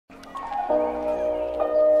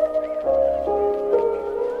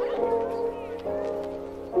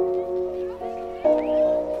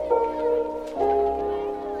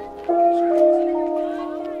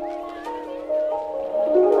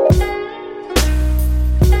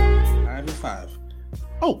5.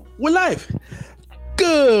 Oh, we're live.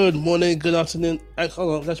 Good morning, good afternoon.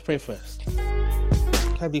 Hold on, let's pray first.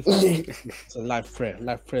 It's a live prayer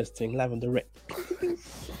thing, live on the rec.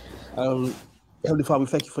 Heavenly Father, we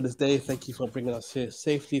thank you for this day. Thank you for bringing us here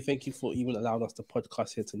safely. Thank you for even allowing us to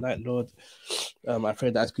podcast here tonight, Lord. I pray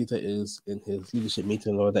that as Peter is in his leadership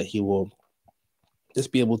meeting, Lord, that he will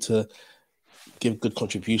just be able to give good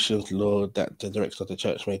contributions, Lord, that the direction of the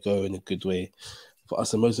church may go in a good way. For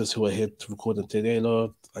us and Moses who are here to record them today,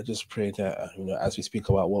 Lord, I just pray that, as we speak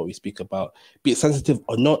about what we speak about, be it sensitive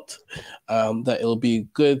or not, that it'll be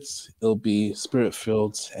good, it'll be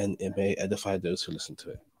spirit-filled, and it may edify those who listen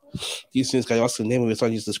to it. These things, I ask in the name of your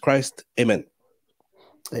Son, Jesus Christ. Amen.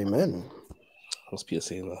 Amen. What's Peter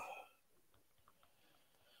saying now?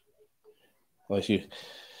 Oh, it's you.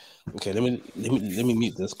 Okay, let me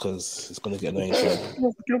mute this because it's gonna get annoying.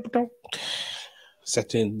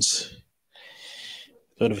 Settings,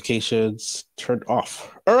 notifications turned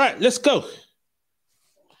off. All right, let's go.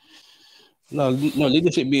 No,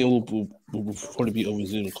 leadership meeting will probably be over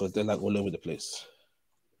Zoom because they're like all over the place.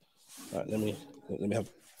 All right, let me have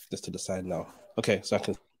this to the side now. Okay, so I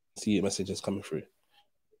can see messages coming through.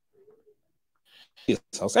 Yes,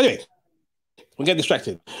 anyway, we'll get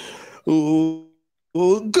distracted. Ooh,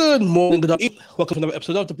 good morning, good afternoon. Welcome to another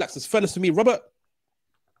episode of the Blacksmith's Furnace with me, Robert.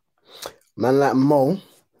 Man like Mo.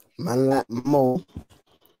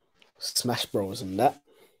 Smash Bros and that.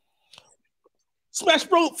 Smash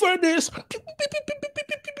Bro Furnace.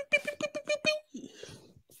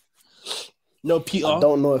 No, Peter. I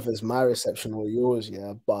don't know if it's my reception or yours,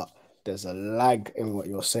 yeah, but there's a lag in what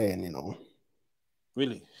you're saying,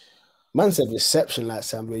 Really? Man said reception like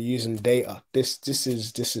Sam, we're using data. This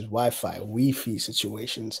is Wi-Fi, Wi-Fi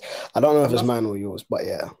situations. I don't know if it's mine or yours, but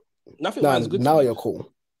yeah. Mine's good now today. You're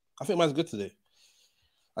cool. I think mine's good today.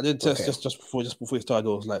 I did test just before we started.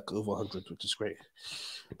 It was like over 100, which is great.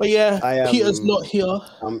 But yeah, Peter's not here.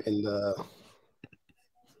 I'm in the.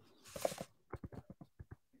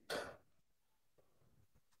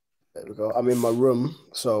 There we go. I'm in my room,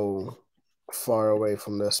 so far away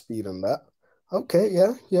from the speed and that. Okay,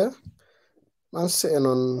 yeah. I'm sitting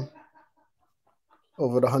on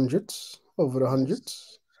over the hundreds.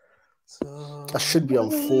 So, I should be on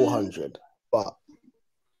 400, but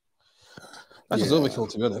that's just overkill,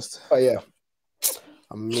 to be honest. But yeah,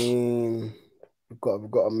 I mean, we've got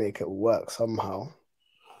to make it work somehow.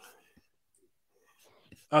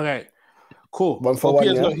 Okay, cool. One for one,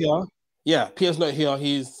 Peter's not here. Yeah, Peter's not here.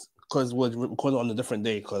 He's because we're recording on a different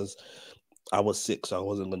day because I was sick, so I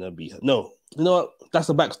wasn't gonna be here. No, you know what? That's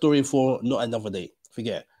a backstory for not another day.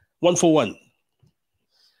 Forget. 1 for 1.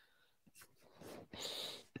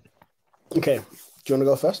 Okay, do you want to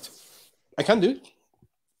go first? I can do.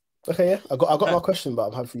 Okay, yeah. I got my question, but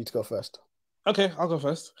I'm happy for you to go first. Okay, I'll go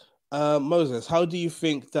first. Moses, how do you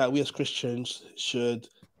think that we as Christians should,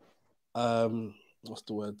 what's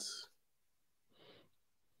the word?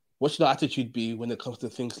 What should our attitude be when it comes to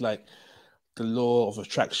things like the law of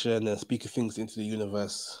attraction and speaking things into the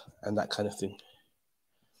universe and that kind of thing?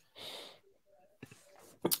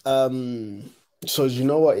 So you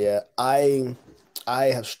know what? Yeah, I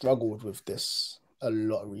have struggled with this a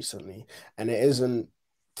lot recently, and it isn't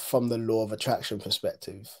from the law of attraction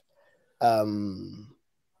perspective,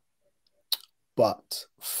 but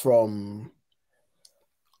from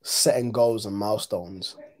setting goals and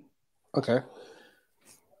milestones. Okay.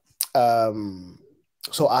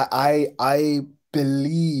 So I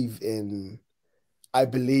believe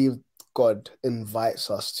God invites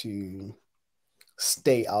us to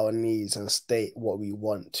state our needs and state what we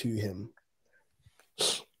want to him.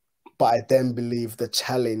 But I then believe the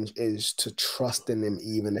challenge is to trust in him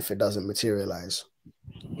even if it doesn't materialize.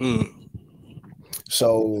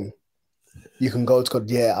 So you can go to God,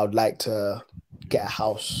 yeah, I would like to get a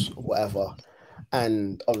house or whatever.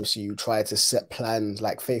 And obviously you try to set plans,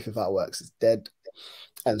 like faith without works is dead.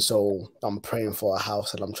 And so I'm praying for a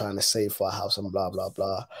house and I'm trying to save for a house and blah, blah,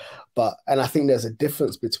 blah. And I think there's a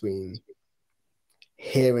difference between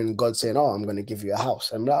hearing God saying, oh, I'm going to give you a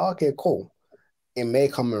house. And I'm like, okay, cool. It may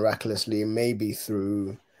come miraculously. It may be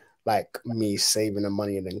through like me saving the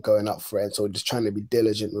money and then going up for it. So just trying to be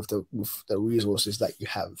diligent with the resources that you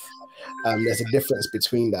have. There's a difference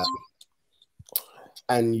between that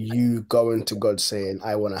and you going to God saying,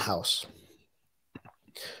 I want a house.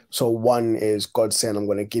 So one is God saying, I'm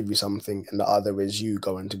going to give you something. And the other is you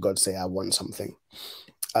going to God saying, I want something.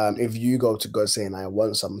 If you go to God saying, I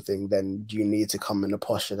want something, then you need to come in the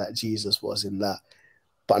posture that Jesus was in that,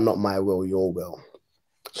 but not my will, your will.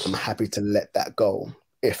 I'm happy to let that go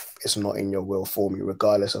if it's not in your will for me,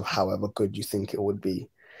 regardless of however good you think it would be.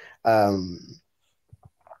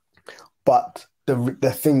 But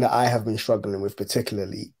the thing that I have been struggling with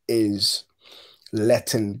particularly is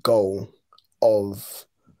letting go of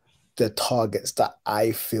the targets that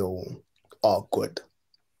I feel are good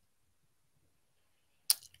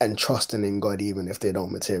and trusting in God even if they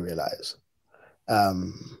don't materialize.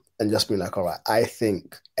 And just being like, all right, I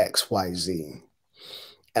think XYZ,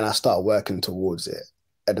 and I start working towards it.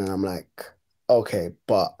 And then I'm like, okay,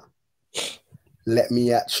 but let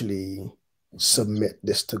me actually submit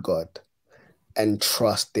this to God and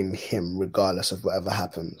trust in Him regardless of whatever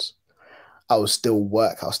happens. I will still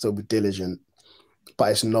work, I'll still be diligent,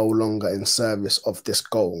 but it's no longer in service of this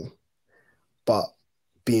goal, but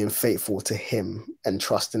being faithful to Him and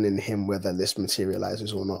trusting in Him whether this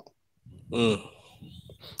materializes or not. Mm.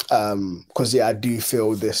 Because yeah, I do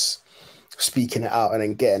feel this speaking it out and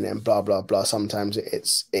then getting it and blah blah blah. Sometimes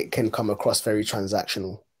it can come across very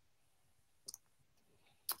transactional.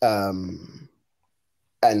 Um,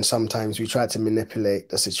 and sometimes we try to manipulate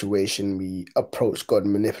the situation. We approach God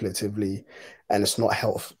manipulatively, and it's not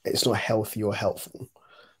healthy or helpful.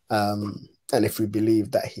 And if we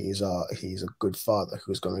believe that he's a good father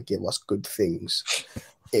who's going to give us good things,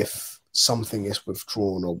 if something is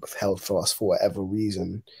withdrawn or withheld for us for whatever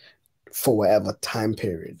reason, for whatever time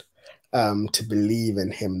period, to believe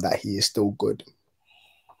in him that he is still good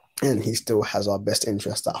and he still has our best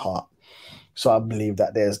interest at heart. So I believe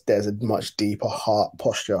that there's a much deeper heart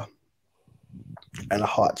posture and a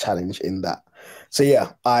heart challenge in that. So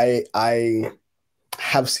yeah, I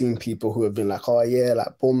have seen people who have been like, oh yeah,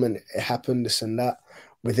 like boom, and it happened, this and that.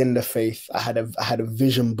 Within the faith, I had a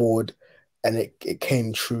vision board, and it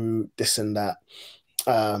came true, this and that.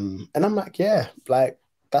 And I'm like, yeah, like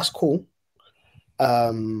that's cool.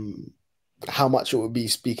 Um, how much it would be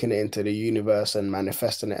speaking it into the universe and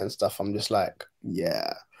manifesting it and stuff. I'm just like,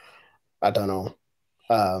 yeah, I don't know.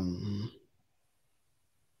 Um,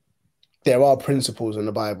 there are principles in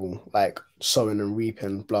the Bible, like sowing and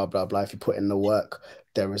reaping, blah blah blah. If you put in the work,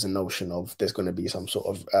 there is a notion of there's going to be some sort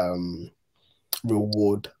of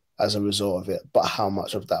reward as a result of it. But how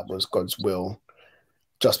much of that was God's will?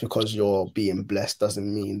 Just because you're being blessed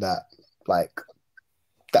doesn't mean that like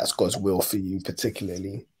that's God's will for you,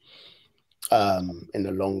 particularly in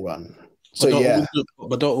the long run. So yeah,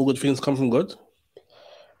 But don't all good things come from God?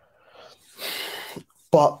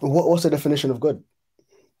 but what's the definition of good?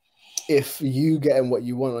 If you getting what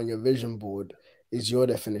you want on your vision board is your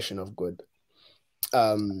definition of good,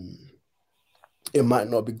 um, it might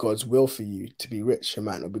not be God's will for you to be rich. It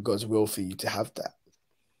might not be God's will for you to have that.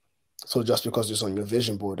 So just because it's on your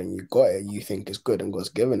vision board and you got it, you think it's good and God's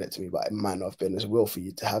given it to me, but it might not have been His will for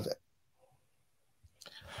you to have it.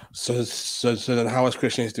 So then how as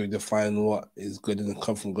Christians do we define what is good and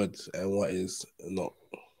come from God and what is not?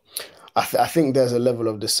 I think there's a level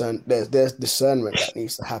of there's discernment that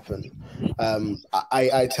needs to happen.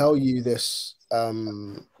 I tell you this.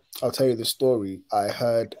 I'll tell you the story. I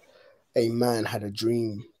heard a man had a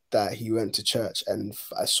dream that he went to church and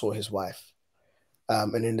I saw his wife.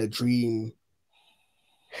 And in the dream,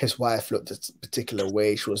 his wife looked a particular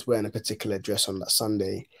way. She was wearing a particular dress on that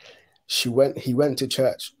Sunday. He went to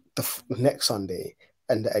church next Sunday,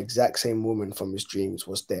 and the exact same woman from his dreams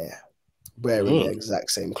was there, wearing the Mm.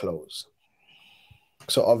 exact same clothes.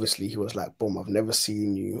 So obviously he was like, boom, I've never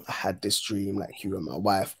seen you. I had this dream, like you were my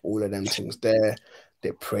wife, all of them things there.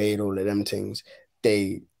 They prayed, all of them things.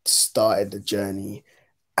 They started the journey.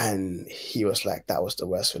 And he was like, that was the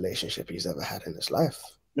worst relationship he's ever had in his life.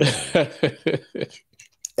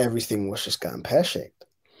 Everything was just going pear-shaped.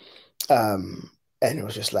 And it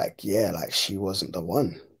was just like, yeah, like she wasn't the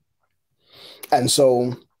one. And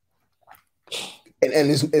so, and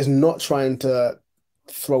it's not trying to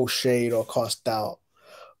throw shade or cast doubt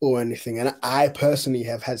or anything. And I personally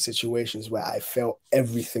have had situations where I felt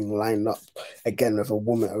everything lined up again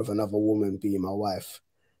with another woman being my wife.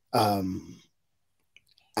 Um,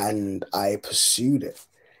 and I pursued it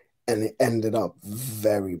and it ended up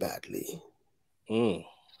very badly. Mm.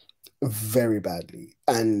 Very badly.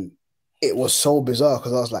 And it was so bizarre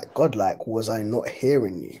because I was like, God, like, was I not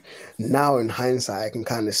hearing you? Now in hindsight, I can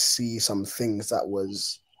kind of see some things that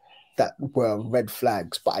were red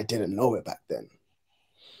flags, but I didn't know it back then.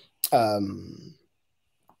 Um,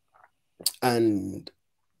 and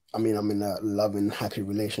I mean, I'm in a loving, happy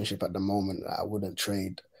relationship at the moment that I wouldn't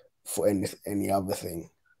trade for any other thing.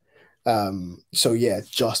 So yeah,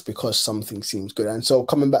 just because something seems good. And so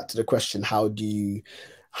coming back to the question, how do you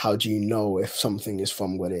know if something is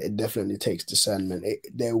from God? It definitely takes discernment.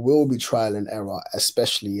 There will be trial and error,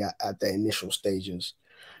 especially at the initial stages.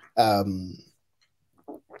 Um,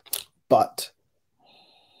 but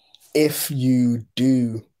if you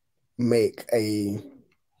do make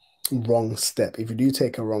wrong step, if you do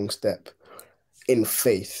take a wrong step in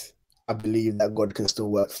faith, I believe that God can still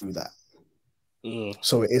work through that.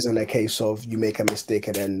 So it isn't a case of you make a mistake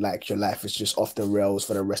and then like your life is just off the rails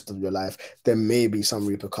for the rest of your life. There may be some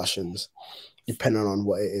repercussions depending on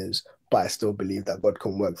what it is, but I still believe that God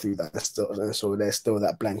can work through that. So there's still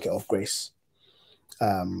that blanket of grace,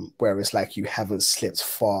 where it's like you haven't slipped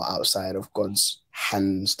far outside of God's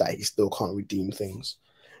hands that He still can't redeem things.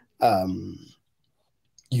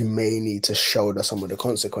 You may need to shoulder some of the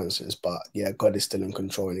consequences, but yeah, God is still in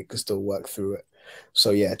control and He can still work through it. So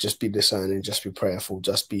yeah, just be discerning, just be prayerful,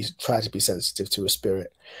 try to be sensitive to His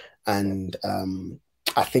Spirit, and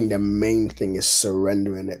I think the main thing is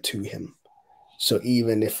surrendering it to Him. So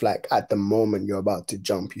even if like at the moment you're about to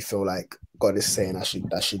jump, you feel like God is saying I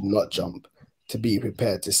should not jump, to be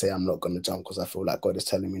prepared to say I'm not going to jump because I feel like God is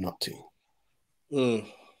telling me not to.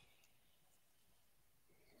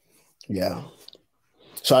 Yeah.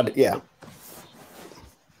 So yeah.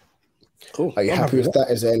 Cool. Are you happy with that?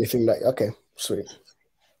 Is there anything like okay, sweet.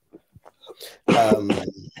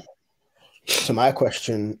 So my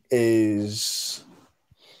question is,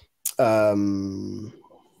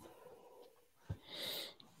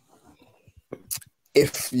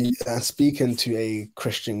 if you are speaking to a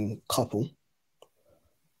Christian couple,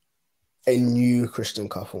 a new Christian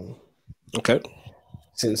couple, okay,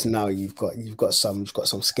 since now you've got some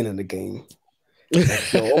skin in the game.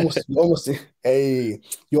 You're almost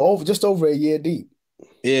you're just over a year deep.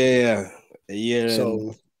 Yeah, a year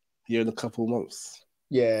and a couple months.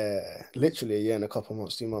 Yeah, literally a year and a couple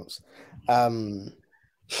months, 2 months.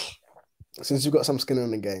 Since you've got some skin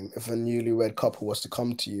in the game, if a newlywed couple was to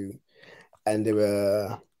come to you and they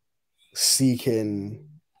were seeking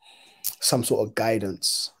some sort of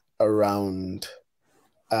guidance around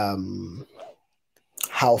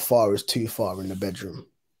how far is too far in the bedroom.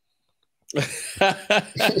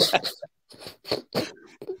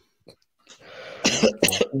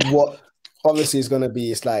 What obviously is going to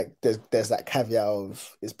be, it's like there's that caveat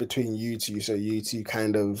of it's between you two, so you two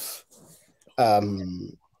kind of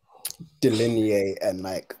delineate and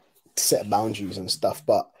like set boundaries and stuff,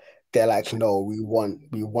 but they're like, no, we want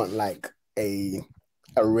like a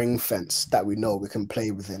ring fence that we know we can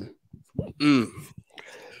play within.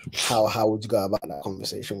 How would you go about that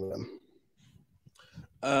conversation with them?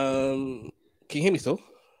 Can you hear me still?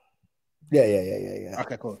 Yeah.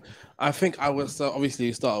 Okay, cool. I think I would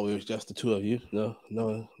obviously start with just the two of you.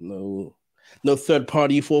 No third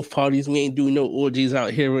party, fourth parties. We ain't doing no orgies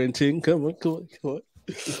out here or anything. Come on.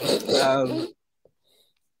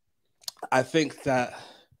 I think that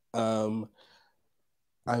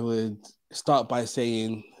I would start by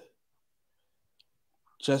saying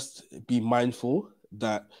just be mindful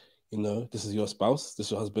that this is your spouse, this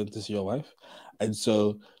is your husband, this is your wife, and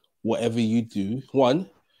so whatever you do, one,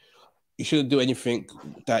 you shouldn't do anything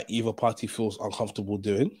that either party feels uncomfortable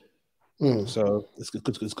doing. So it's good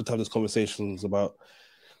to have these conversations about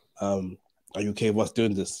are you okay with us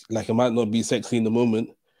doing this? Like, it might not be sexy in the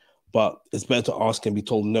moment, but it's better to ask and be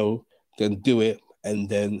told no than do it and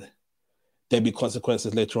then there'll be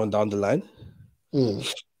consequences later on down the line.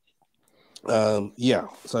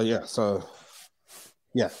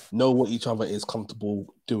 Know what each other is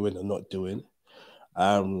comfortable doing and not doing.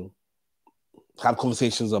 Have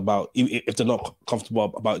conversations about if they're not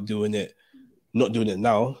comfortable about doing it, not doing it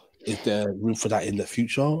now, is there room for that in the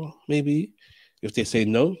future? Maybe if they say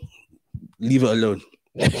no, leave it alone.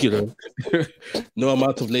 No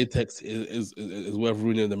amount of latex is worth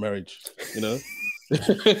ruining the marriage. So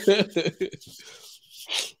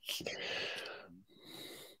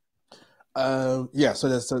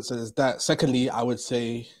there's that. Secondly, I would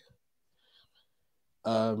say,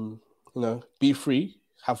 be free,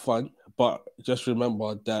 have fun, but just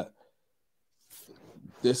remember that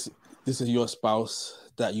this is your spouse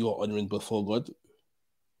that you are honoring before God.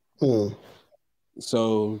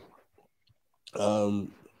 So,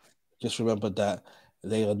 just remember that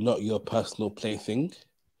they are not your personal plaything.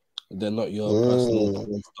 They're not your personal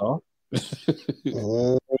porn star.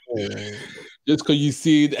 Just because you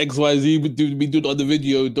see the XYZ be doing on the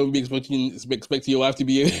video, don't be expecting your wife to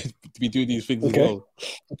be doing these things as well.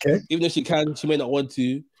 Okay. Even if she can, she may not want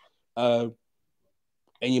to, and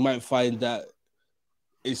you might find that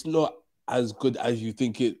it's not as good as you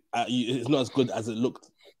think it. It's not as good as it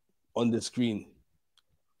looked on the screen,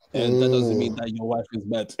 and that doesn't mean that your wife is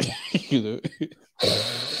bad.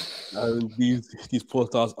 These poor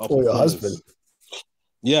stars are or your husband.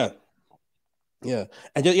 Yeah,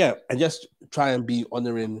 and just try and be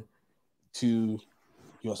honoring to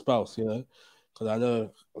your spouse, because I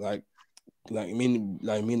know, like me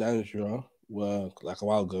and Andrew, were like a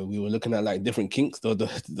while ago. We were looking at like different kinks.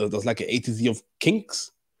 There's like an A to Z of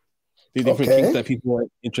kinks. The different kinks Okay. that people were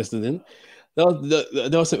interested in. There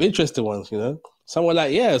were some interesting ones, you know. Some were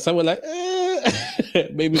like, yeah, some were like,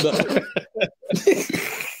 maybe not.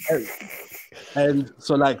 And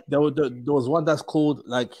so like there was one that's called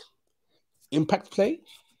like impact play,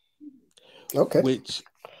 Okay. which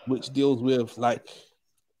deals with like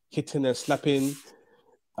hitting and slapping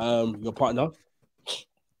your partner.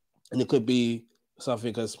 And it could be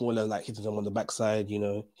something as small as like hitting them on the backside, you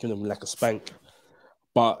know, giving them like a spank.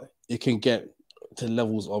 But it can get to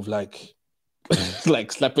levels of like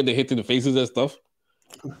like slapping the hit in the faces and stuff.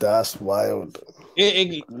 That's wild.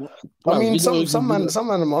 I Well, mean, you know, some man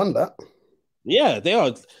are on that. yeah, they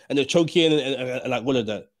are, and they're choking and like all of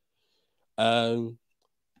that. Um,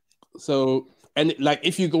 so and like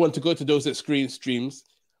if you want to go to those extremes,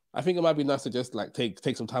 I think it might be nice to just like take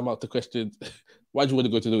some time out to question why do you want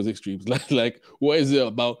to go to those extremes? Like what is it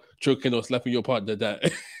about choking or slapping your partner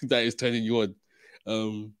that that is turning you on?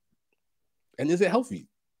 And is it healthy?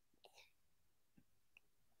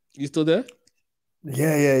 You still there?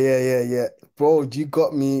 Yeah. Bro, you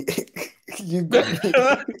got me. You got me.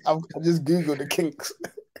 I just Googled the kinks.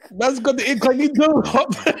 That's got the incognito.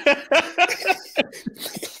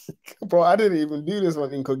 Bro, I didn't even do this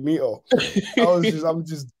one incognito. I'm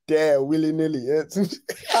just there willy-nilly. Yeah.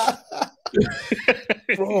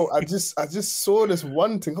 Bro, I just saw this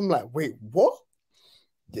one thing. I'm like, wait, what?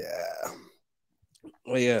 Yeah.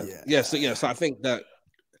 Well, yeah. So I think that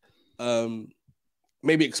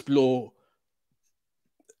maybe explore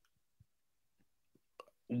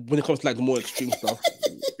when it comes to like the more extreme stuff.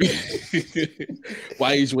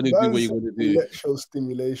 Why you want to do what you want to do?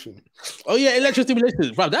 Electrostimulation. Oh yeah,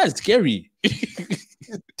 electrostimulation. Wow, that is scary.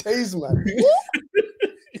 Tase, man.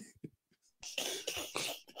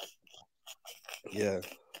 Yeah.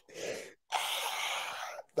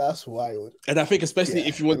 That's wild. And I think especially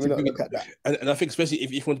if you want to be, look at that. And I think especially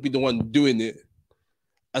if you want to be the one doing it,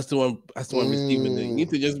 as the one receiving it, you need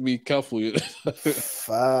to just be careful.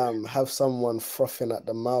 Fam, have someone frothing at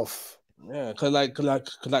the mouth. Yeah, cause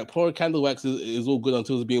pouring candle wax is all good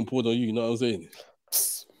until it's being poured on you. You know what I'm saying?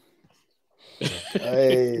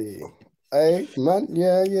 Hey, man,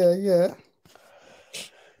 yeah.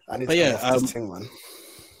 I need to come off this thing, man.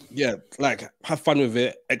 Yeah, like have fun with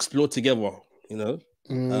it, explore together. You know,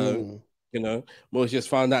 you know, most just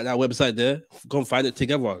found that website there. Go and find it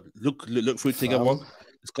together. Look through it together.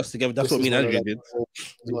 Discuss together. That's what me and Adrian did.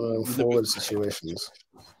 One of them forward situations.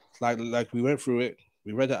 Like we went through it.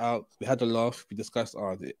 We read it out. We had a laugh. We discussed.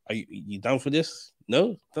 Are you down for this?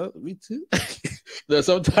 No, me too. No,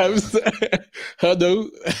 sometimes her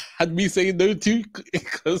no had me saying no too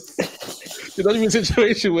because you're not even in a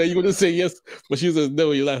situation where you want to say yes, but she says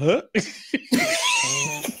no. You're like, huh?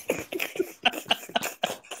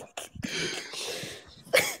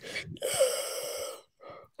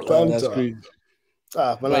 That's crazy.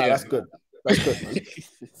 That's good. That's good, man.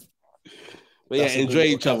 But yeah, enjoy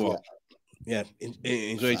each other. Yeah,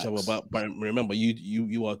 enjoy each other. But remember,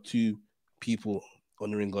 you are two people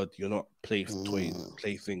honoring God. You're not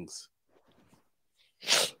playthings.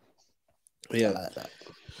 Yeah, I like that.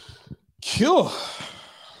 Cool.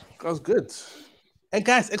 That's good. And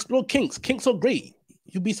guys, explore kinks. Kinks are great.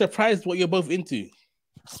 You'll be surprised what you're both into.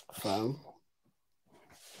 Fam.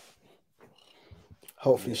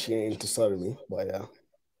 Hopefully she ain't into sodomy, but yeah.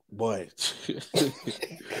 Boy.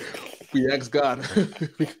 We ask God.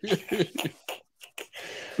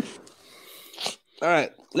 All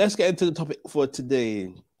right, let's get into the topic for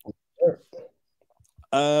today.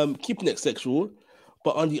 Keeping it sexual,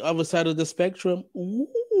 but on the other side of the spectrum.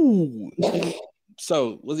 Ooh.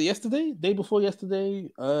 So, was it yesterday? Day before yesterday?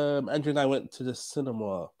 Andrew and I went to the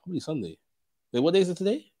cinema. Probably Sunday. Wait, what day is it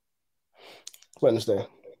today? Wednesday.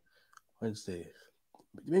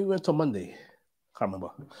 Maybe we went on Monday. Can't remember.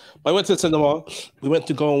 But I went to the cinema. We went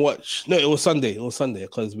to go and watch. No, it was Sunday.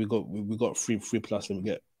 Because we got free plus and we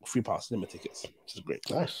get free pass cinema tickets, which is great.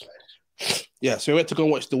 Nice. Yeah, so we went to go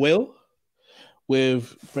and watch The Whale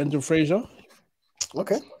with Brendan Fraser.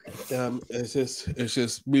 Okay. It's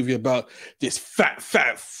this movie about this fat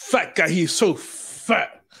guy. He's so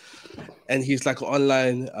fat, and he's like an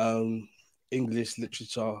online English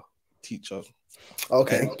literature teacher.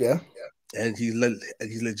 Okay. And he's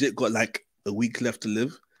legit got like a week left to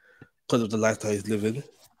live because of the lifestyle he's living,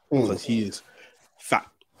 because he is fat.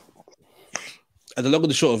 And the long and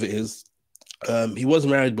the short of it is, he was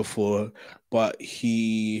married before, but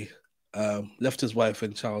he left his wife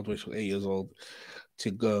and child, which was 8 years old,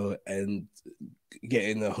 to go and get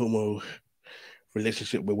in a homo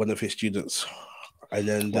relationship with one of his students. And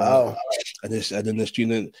then and then the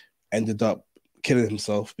student ended up killing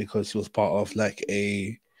himself because he was part of like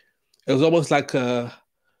it was almost like a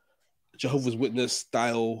Jehovah's Witness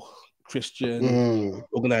style Christian So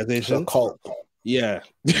organization. cult. Yeah.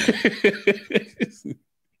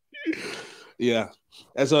 Yeah.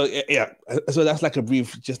 And so so that's like a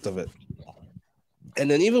brief gist of it. And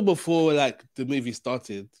then even before like the movie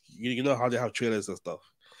started, you know how they have trailers and stuff.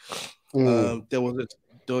 There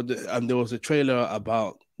was a trailer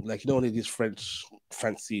about like one of these French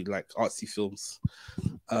fancy like artsy films.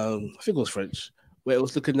 I think it was French, where it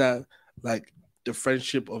was looking at like the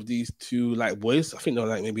friendship of these two like boys. I think they were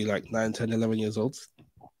like maybe like 9, 10, 11 years old.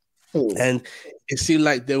 And it seemed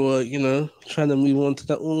like they were, trying to move on to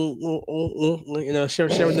that,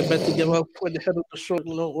 sharing the bed together, putting the head on the short,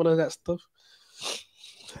 all of that stuff.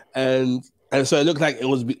 And so it looked like it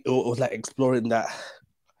was like exploring that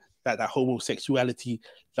homosexuality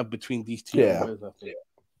love between these two young boys, I think.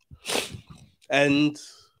 And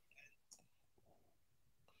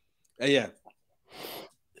yeah,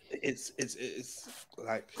 it's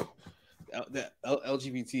like the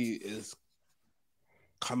LGBT is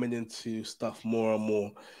coming into stuff more and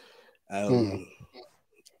more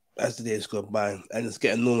as the days go by, and it's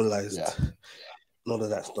getting normalized. And all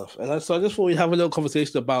of that stuff. And so I just thought we'd have a little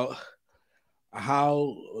conversation about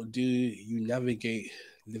how do you navigate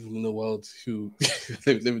living in a world who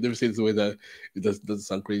let me say this the way that it doesn't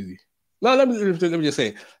sound crazy. No, let me just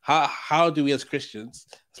say how do we as Christians,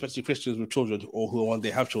 especially Christians with children or who one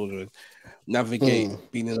day have children, navigate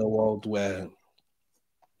being in a world where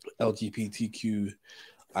LGBTQ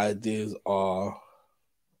ideas are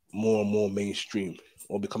more and more mainstream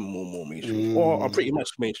or becoming more and more mainstream or are pretty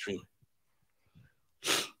much mainstream?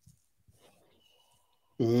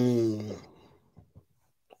 Because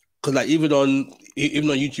like even on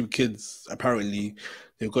YouTube Kids, apparently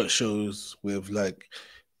they've got shows with like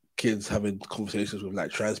kids having conversations with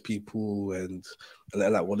like trans people and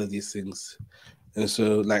like one of these things. And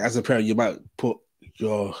so like as a parent, you might put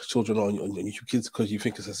your children on YouTube Kids because you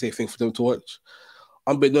think it's a safe thing for them to watch.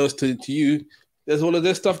 Unbeknownst to you, there's all of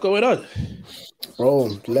this stuff going on. Bro,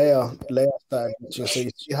 Leia started. So you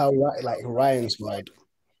see how like Ryan's side,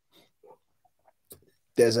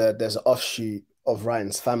 there's an offshoot of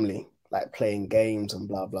Ryan's family, like playing games and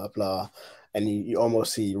blah blah blah, and you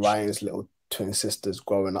almost see Ryan's little twin sisters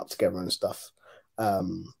growing up together and stuff.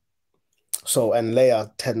 So and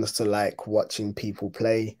Leia tends to like watching people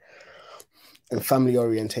play and family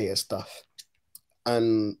orientated stuff.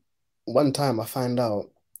 And one time I find out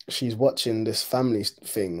she's watching this family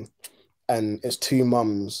thing, and it's two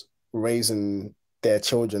mums raising their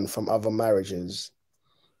children from other marriages.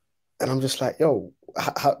 And I'm just like, yo,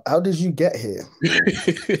 how did you get here?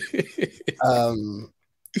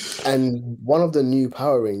 And one of the new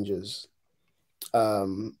Power Rangers,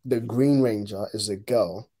 the Green Ranger is a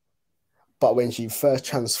girl, but when she first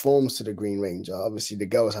transforms to the Green Ranger, obviously the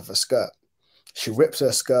girls have a skirt. She rips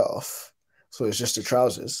her skirt off, so it's just the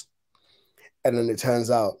trousers. And then it turns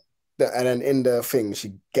out that, and then in the thing,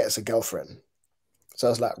 she gets a girlfriend. So I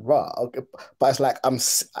was like, rah, okay. But it's like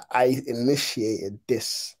I initiated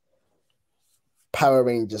this Power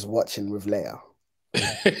Rangers watching with Leia.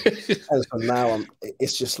 And so now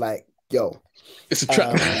it's just like, yo, it's a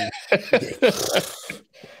trap.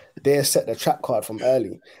 They set the trap card from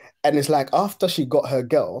early. And it's like after she got her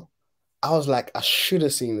girl, I was like, I should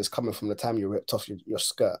have seen this coming from the time you ripped off your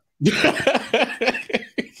skirt.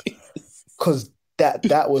 Because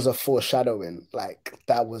that was a foreshadowing. Like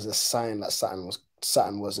that was a sign that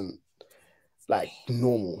Saturn wasn't like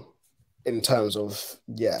normal in terms of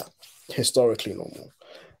historically normal.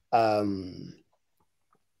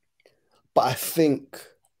 But I think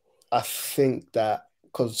that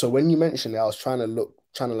because so when you mentioned it, I was trying to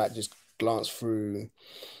like just glance through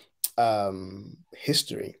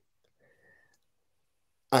history,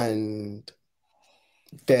 and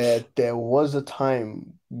there was a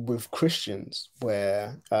time with Christians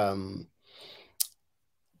where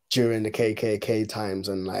during the KKK times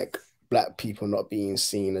and like black people not being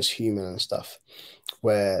seen as human and stuff,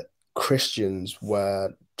 where Christians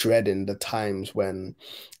were dreading the times when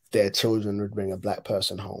their children would bring a black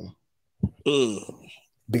person home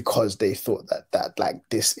because they thought that like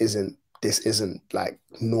this isn't like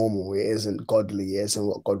normal, it isn't godly, it isn't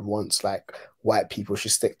what God wants. Like white people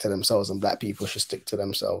should stick to themselves and black people should stick to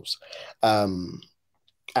themselves.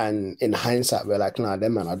 And in hindsight, we're like, nah,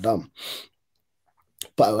 them men are dumb.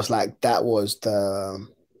 But it was like that was the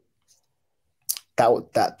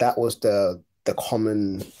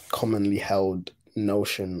commonly held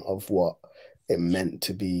notion of what it meant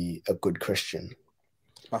to be a good Christian.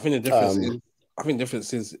 I think the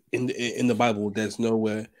difference is in the Bible, there's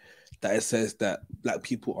nowhere that it says that black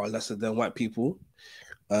people are lesser than white people.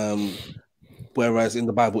 Whereas in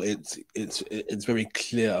the Bible, it's very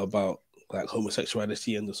clear about like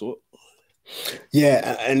homosexuality and the sort.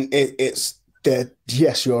 Yeah, and it's that.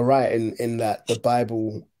 Yes, you're right in that the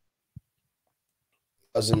Bible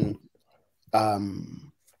doesn't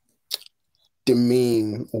um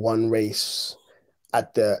demean one race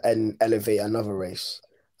and elevate another race.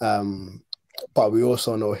 Um, but we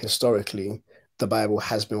also know historically the Bible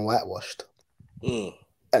has been whitewashed. Mm.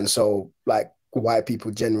 And so like white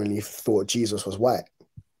people generally thought Jesus was white.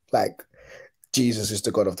 Like Jesus is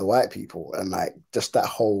the God of the white people, and like just that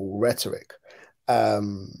whole rhetoric.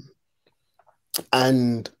 Um,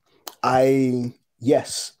 and I,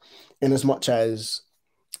 yes, in as much as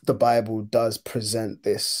the Bible does present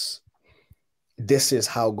this is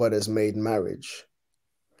how God has made marriage,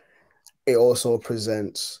 it also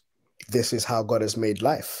presents this is how God has made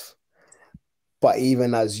life. But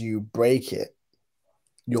even as you break it,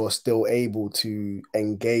 you're still able to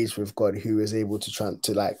engage with God, who is able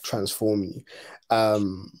to like transform you.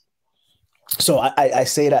 Um, so I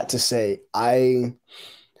say that to say I'm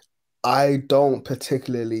not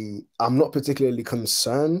particularly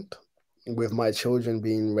concerned with my children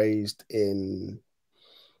being raised in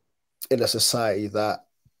a society that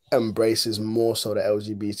embraces more so the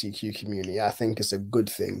LGBTQ community. I think it's a good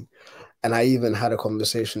thing. And I even had a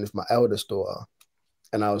conversation with my eldest daughter,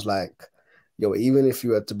 and I was like, yo, even if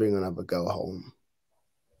you had to bring another girl home,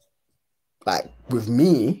 like with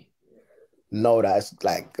me, know that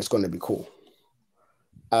it's gonna be cool.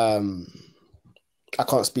 Um, I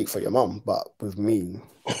can't speak for your mom, but with me,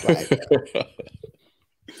 like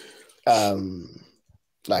um,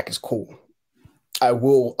 like it's cool. I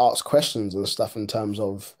will ask questions and stuff in terms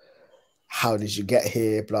of how did you get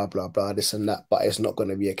here, blah blah blah, this and that. But it's not going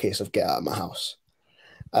to be a case of get out of my house.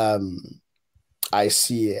 Um, I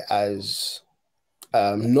see it as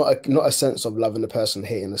not a sense of loving the person,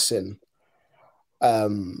 hating the sin,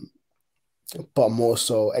 um, but more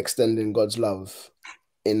so extending God's love.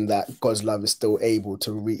 In that God's love is still able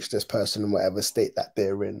to reach this person in whatever state that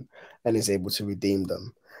they're in, and is able to redeem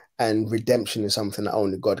them. And redemption is something that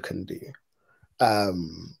only God can do.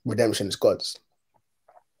 Redemption is God's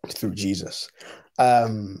through Jesus.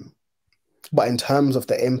 Um, but in terms of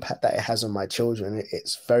the impact that it has on my children,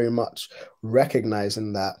 it's very much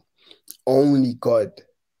recognizing that only God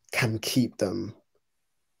can keep them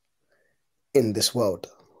in this world.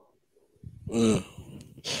 Mm.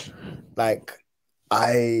 Like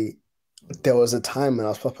there was a time when I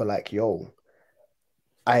was proper like, yo,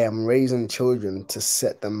 I am raising children to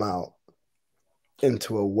set them out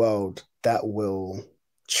into a world that will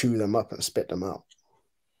chew them up and spit them out,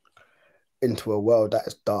 into a world that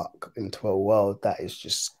is dark, into a world that is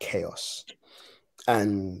just chaos.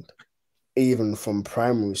 And even from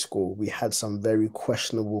primary school, we had some very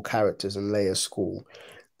questionable characters in Leia's school.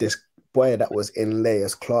 This boy that was in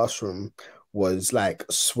Leia's classroom was like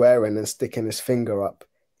swearing and sticking his finger up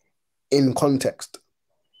in context.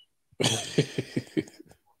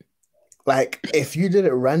 Like, if you did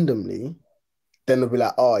it randomly, then it'll be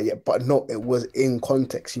like, oh yeah, but no, it was in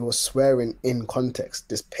context. He was swearing in context.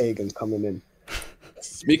 This pagan coming in.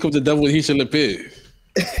 Speak of the devil, he shall appear.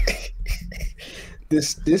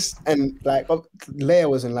 this and like Leia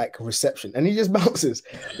was in like reception, and he just bounces.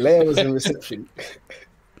 Leia was in reception.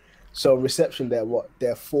 So reception,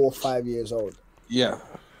 they're 4 or 5 years old. Yeah.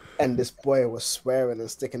 And this boy was swearing and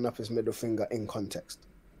sticking up his middle finger in context.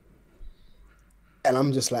 And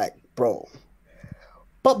I'm just like, bro.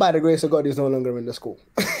 But by the grace of God, he's no longer in the school.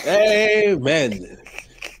 Amen.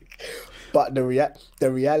 But the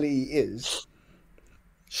reality is,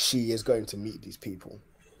 she is going to meet these people.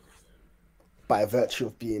 By virtue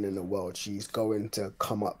of being in the world, she's going to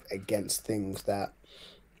come up against things that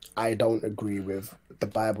I don't agree with, the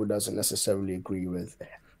Bible doesn't necessarily agree with.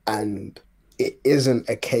 And it isn't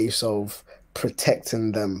a case of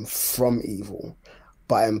protecting them from evil,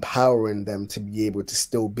 but empowering them to be able to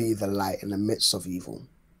still be the light in the midst of evil.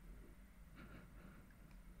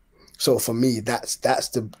 So for me, that's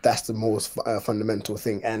the most fundamental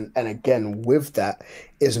thing. And again, with that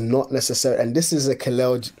is not necessarily, and this is a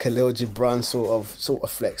Khalil Gibran sort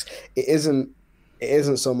of flex. It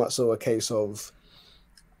isn't so much so a case of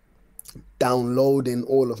downloading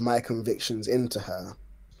all of my convictions into her,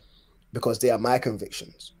 because they are my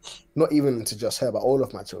convictions, not even into just her, but all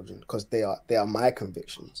of my children, because they are my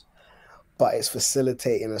convictions. But it's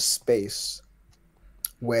facilitating a space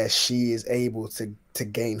where she is able to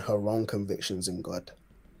gain her own convictions in God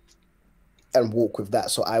and walk with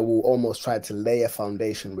that. So I will almost try to lay a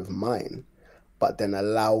foundation with mine, but then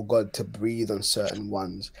allow God to breathe on certain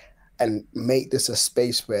ones. and make this a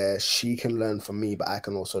space where she can learn from me, but I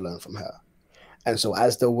can also learn from her. And so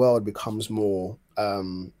as the world becomes more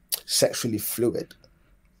sexually fluid,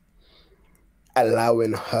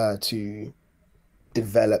 allowing her to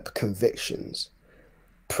develop convictions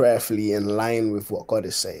prayerfully in line with what God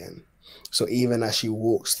is saying. So even as she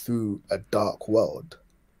walks through a dark world,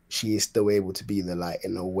 she is still able to be the light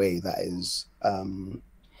in a way that is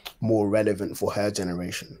more relevant for her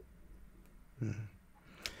generation.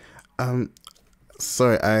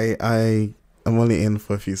 Sorry, I'm only in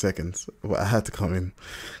for a few seconds, but I had to come in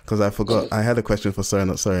because I forgot. I had a question for sorry,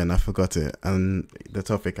 not sorry, and I forgot it. And the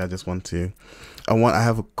topic I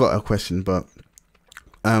have got a question, but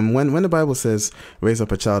when the Bible says raise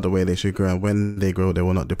up a child the way they should grow, and when they grow they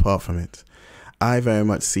will not depart from it, I very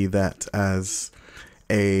much see that as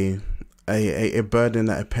a burden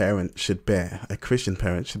that a parent should bear, a Christian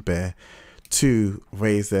parent should bear, to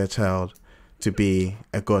raise their child to be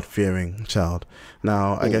a God-fearing child.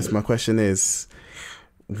 Now, I guess my question is,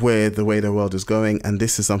 with the way the world is going, and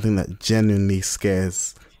this is something that genuinely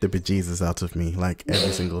scares the bejesus out of me, like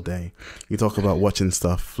every single day. You talk about watching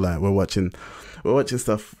stuff, like we're watching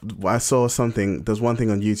stuff. I saw something, there's one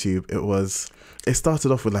thing on YouTube, it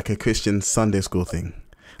started off with like a Christian Sunday school thing.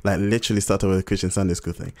 Like literally started with a Christian Sunday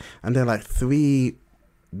school thing. And they're like they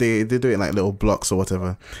do it in like little blocks or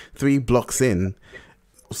whatever. 3 blocks in,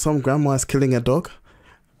 some grandma's killing a dog.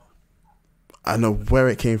 I don't know where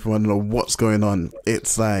it came from. I don't know what's going on.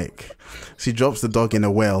 It's like she drops the dog in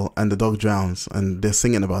a well and the dog drowns, and they're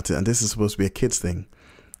singing about it. And this is supposed to be a kids thing.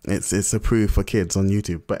 It's approved for kids on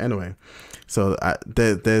YouTube. But anyway, so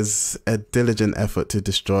there's a diligent effort to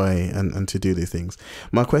destroy and to do these things.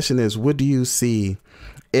 My question is, would you see,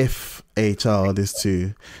 if a child is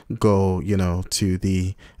to go, to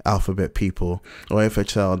the alphabet people, or if a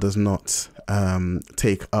child does not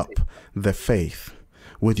take up the faith,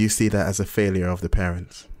 would you see that as a failure of the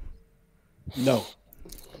parents? No.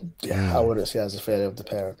 Yeah, I wouldn't see it as a failure of the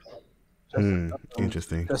parent.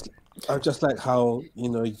 Interesting. Just like how,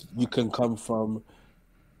 you can come from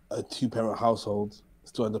a 2-parent household,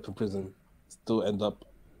 still end up in prison, still end up...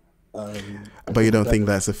 but you don't think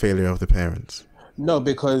that's a failure of the parents? No,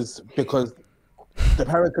 because the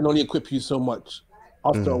parent can only equip you so much.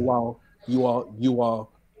 After a while, you are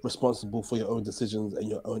responsible for your own decisions and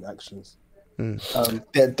your own actions.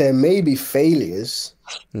 There may be failures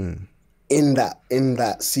in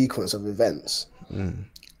that sequence of events,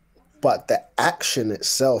 but the action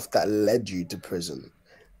itself that led you to prison,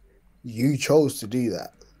 you chose to do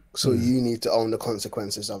that, so you need to own the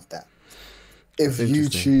consequences of that. If you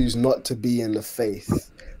choose not to be in the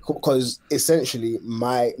faith, because essentially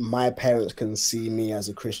my parents can see me as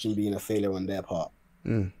a Christian being a failure on their part,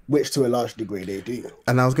 which to a large degree they do.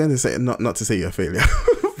 And I was going to say, not to say you're a failure,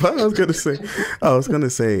 but I was going to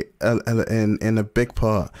say in a big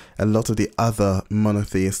part, a lot of the other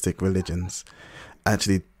monotheistic religions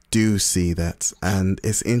actually do see that. And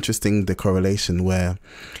it's interesting, the correlation where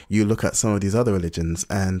you look at some of these other religions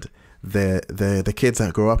and the kids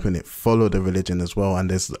that grow up in it follow the religion as well, and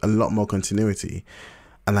there's a lot more continuity.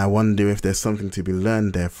 And I wonder if there's something to be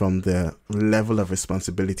learned there from the level of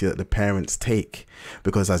responsibility that the parents take,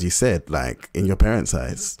 because as you said, like in your parents'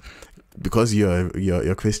 eyes, because you're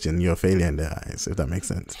Christian, you're a failure in their eyes, if that makes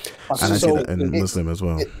sense. And I see that in Muslim as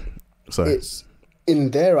well. Sorry. It's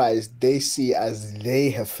in their eyes, they see as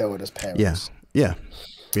they have failed as parents. Yeah.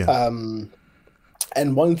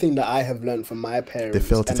 And one thing that I have learned from my parents, they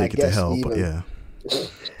fail to take it to hell, but yeah.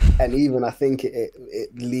 And even I think it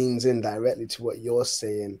leans in directly to what you're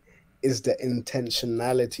saying, is the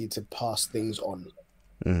intentionality to pass things on.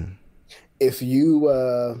 If you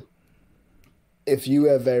were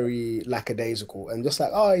very lackadaisical and just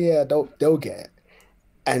like, oh yeah, they'll get it,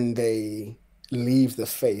 and they leave the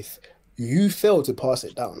faith, you fail to pass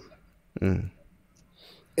it down.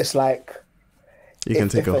 It's like, you can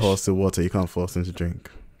take a horse to water, you can't force them to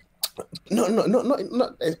drink. No.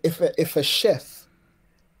 If a chef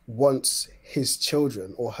wants his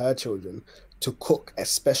children or her children to cook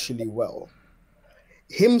especially well,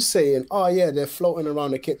 him saying, oh yeah, they're floating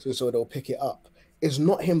around the kitchen so they'll pick it up, is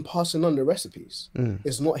not him passing on the recipes.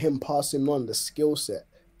 It's not him passing on the skill set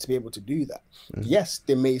to be able to do that. Yes,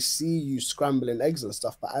 they may see you scrambling eggs and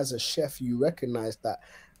stuff, but as a chef, you recognize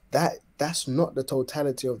that's not the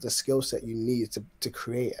totality of the skill set you need to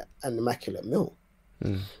create an immaculate meal.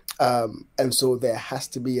 And so there has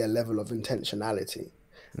to be a level of intentionality.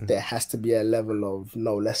 There has to be a level of,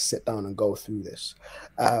 no, let's sit down and go through this.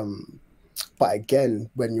 But again,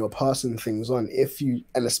 when you're passing things on,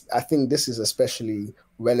 and I think this is especially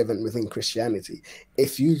relevant within Christianity,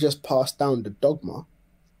 if you just pass down the dogma,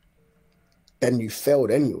 then you failed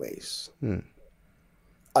anyways. Hmm.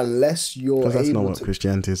 Unless you're Because that's not able what to.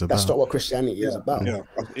 Christianity is about. That's not what Christianity is about. Yeah,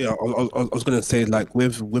 I was going to say, like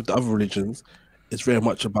with the other religions, it's very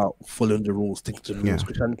much about following the rules, sticking to the rules. Yeah.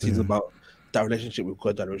 Christianity is about that relationship with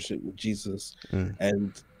God, that relationship with Jesus, Mm.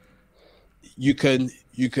 and you can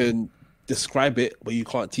describe it, but you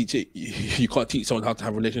can't teach it. You can't teach someone how to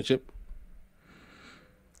have a relationship.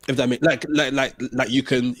 If that makes like you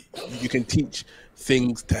can teach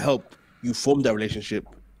things to help you form that relationship,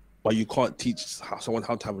 but you can't teach someone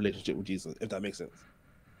how to have a relationship with Jesus. If that makes sense.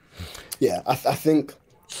 Yeah, I think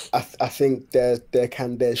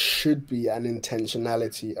there should be an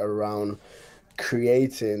intentionality around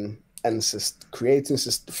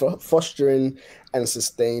fostering and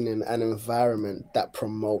sustaining an environment that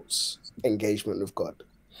promotes engagement with God.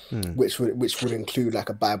 Which would include like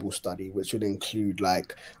a Bible study, which would include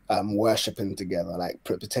like worshiping together, like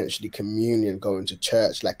potentially communion, going to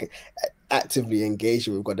church, like actively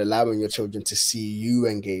engaging with God, allowing your children to see you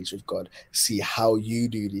engage with God, see how you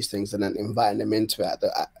do these things, and then inviting them into it at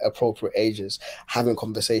the appropriate ages, having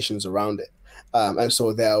conversations around it. And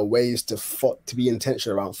so there are ways to be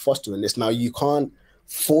intentional around fostering this. Now, you can't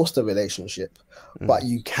force the relationship, but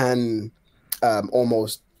you can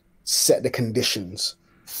almost set the conditions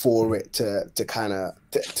for it to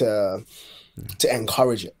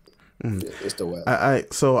encourage it. Is the word. I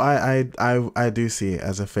do see it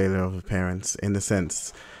as a failure of the parents in the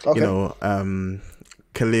sense, Okay.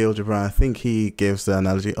 Khalil Gibran, I think he gives the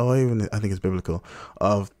analogy, I think it's biblical,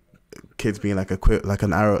 of kids being like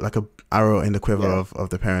an arrow in the quiver of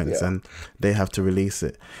the parents, and they have to release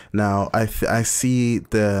it. Now I see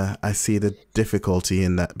the difficulty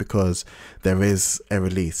in that, because there is a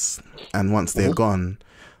release, and once they're gone,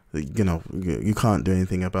 you can't do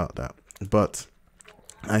anything about that. But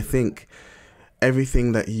I think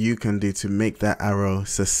everything that you can do to make that arrow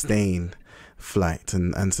sustain flight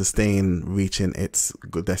and sustain reaching its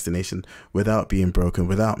good destination without being broken,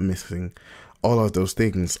 without missing, all of those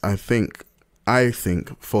things, I think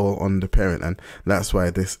fall on the parent. And that's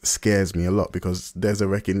why this scares me a lot, because there's a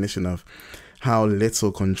recognition of how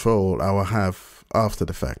little control I will have after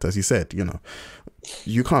the fact. As you said,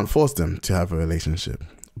 you can't force them to have a relationship,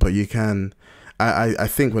 but you can. I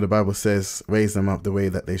think when the Bible says raise them up the way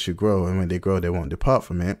that they should grow, and when they grow they won't depart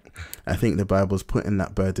from it, I think the Bible's putting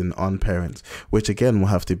that burden on parents, which again will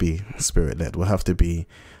have to be spirit-led, will have to be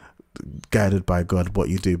guided by God what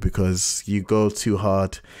you do, because you go too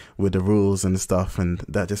hard with the rules and stuff, and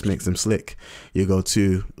that just makes them slick. You go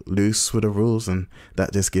too loose with the rules, and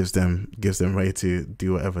that just gives them way to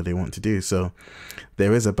do whatever they want to do. So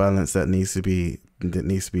there is a balance that needs to be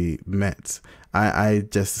met. I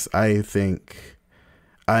think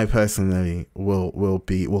I personally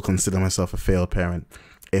will consider myself a failed parent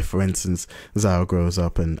if, for instance, Zara grows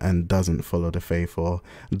up and doesn't follow the faith, or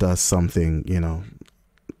does something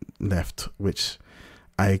left, which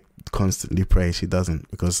I constantly pray she doesn't,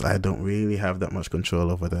 because I don't really have that much control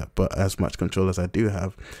over that. But as much control as I do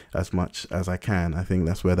have, as much as I can, I think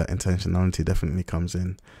that's where that intentionality definitely comes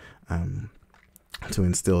in, to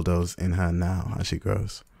instill those in her now as she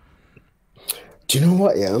grows. Do you know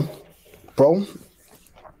what, bro?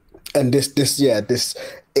 And this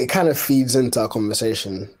it kind of feeds into our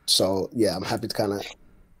conversation. So yeah, I'm happy to kind of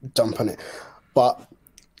jump on it. But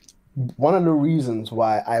one of the reasons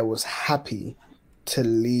why I was happy to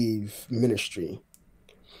leave ministry,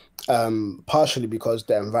 partially because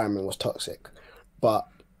the environment was toxic, but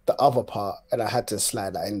the other part, and I had to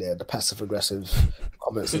slide that in there, the passive aggressive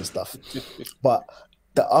comments and stuff. But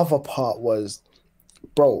the other part was,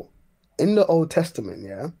 bro, in the Old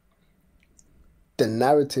Testament, the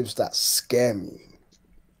narratives that scare me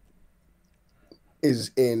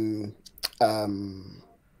is in like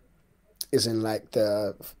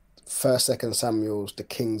the 1st, 2nd Samuel's, the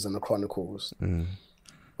Kings and the Chronicles,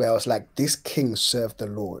 where I was like, this king served the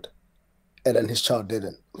Lord, and then his child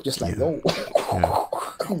didn't. I'm just like, no,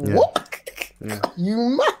 what? Yeah.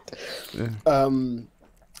 You mad? Yeah.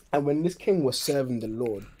 And when this king was serving the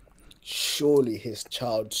Lord, surely his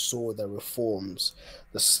child saw the reforms,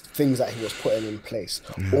 the things that he was putting in place,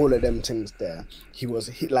 all of them things there. He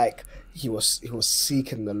was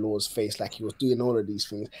seeking the Lord's face, like he was doing all of these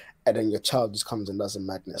things, and then your child just comes and does a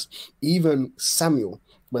madness. Even Samuel,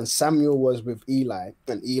 when Samuel was with Eli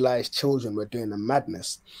and Eli's children were doing a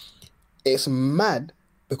madness, it's mad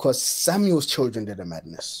because Samuel's children did a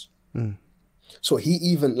madness. So he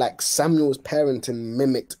even, like, Samuel's parenting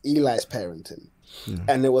mimicked Eli's parenting.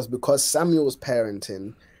 And it was because Samuel's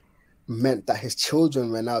parenting meant that his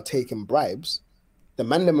children were now taking bribes. The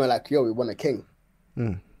man them were like, yo, we want a king.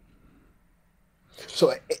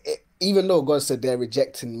 So even though God said they're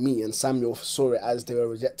rejecting me, and Samuel saw it as they were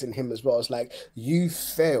rejecting him as well, it's like you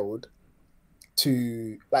failed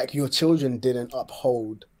to, like, your children didn't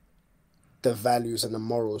uphold the values and the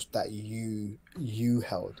morals that you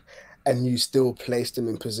held, and you still placed them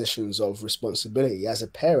in positions of responsibility. As a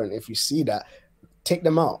parent, if you see that, take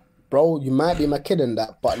them out, bro. You might be my kid in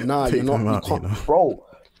that, but nah, Take you're not. them You out, can't, you know. bro.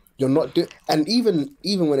 You're not doing. And even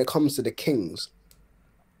when it comes to the kings,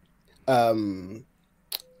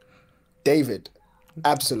 David,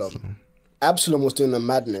 Absalom was doing a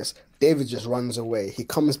madness. David just runs away. He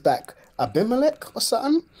comes back. Abimelech or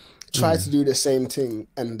something tries to do the same thing,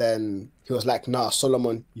 and then he was like, "Nah,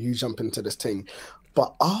 Solomon, you jump into this thing."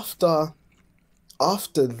 But after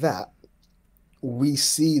that, we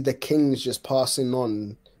see the kings just passing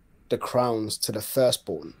on the crowns to the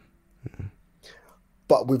firstborn.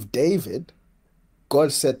 But with David,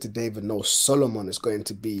 God said to David, "No, Solomon is going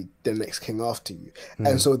to be the next king after you."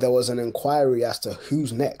 And so there was an inquiry as to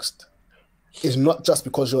who's next. It's not just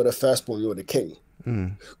because you're the firstborn, you're the king.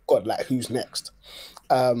 God, like, who's next?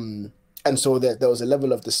 And so there was a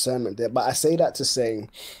level of discernment there. But I say that to say,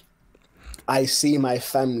 I see my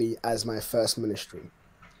family as my first ministry.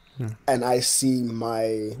 And I see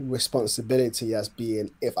my responsibility as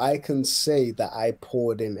being, if I can say that I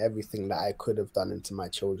poured in everything that I could have done into my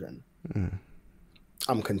children,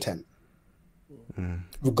 I'm content.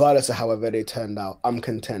 Regardless of however they turned out, I'm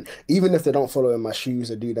content. Even if they don't follow in my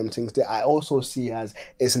shoes or do them things, that I also see as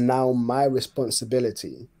it's now my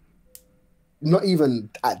responsibility. Not even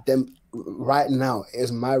at them right now, it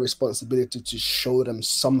is my responsibility to show them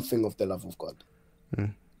something of the love of God.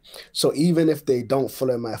 So even if they don't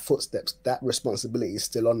follow my footsteps, that responsibility is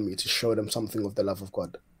still on me to show them something of the love of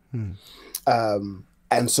God.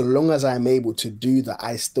 And so long as I'm able to do that,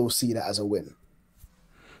 I still see that as a win.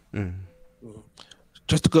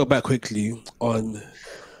 Just to go back quickly on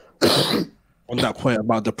that point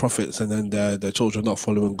about the prophets and then the children not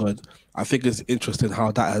following God, I think it's interesting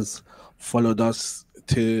how that has followed us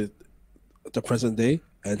to the present day,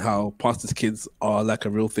 and how pastors' kids are like a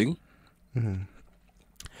real thing. And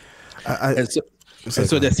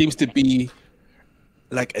so there seems to be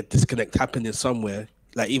like a disconnect happening somewhere,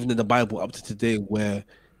 like even in the Bible up to today, where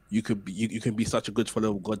you can be such a good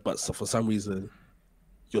follower of God, but for some reason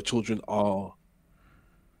your children are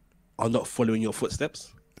not following your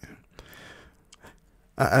footsteps.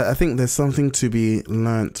 I think there's something to be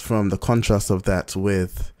learnt from the contrast of that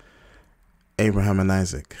with Abraham and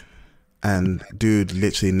Isaac. And dude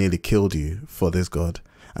literally nearly killed you for this God,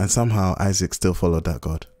 and somehow Isaac still followed that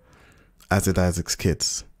God, as did Isaac's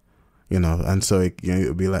kids, you know. And so it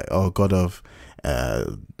would be like, oh, God of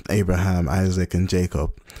Abraham, Isaac, and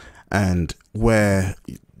Jacob. And where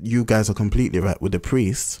you guys are completely right with the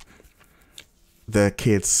priests, the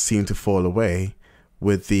kids seem to fall away.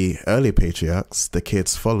 With the early patriarchs, the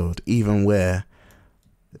kids followed, even where,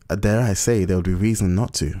 dare I say, there would be reason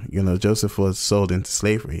not to. You know, Joseph was sold into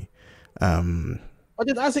slavery. But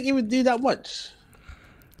did Isaac even do that much?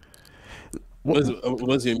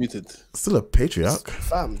 Was he muted? Still a patriarch.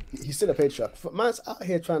 Fam, he's still a patriarch. Man's out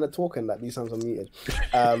here trying to talk and like these sounds unmuted.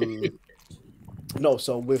 No,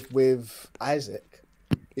 so with Isaac,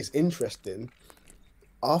 it's interesting.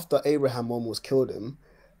 After Abraham almost killed him,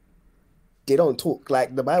 they don't talk.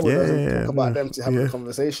 Like, the Bible doesn't talk about them to have a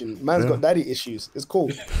conversation. Man's got daddy issues. It's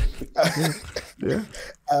cool.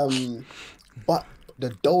 But the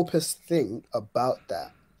dopest thing about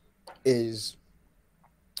that is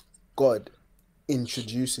God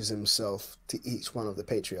introduces himself to each one of the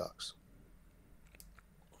patriarchs.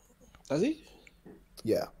 Does he?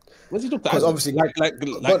 Yeah. What's he talk to? Because obviously, God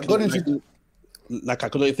introduced. Like I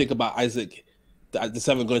could only think about Isaac, the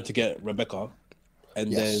seven going to get Rebecca,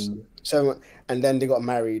 and then they got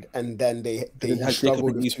married, and then he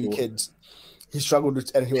struggled with two kids. He struggled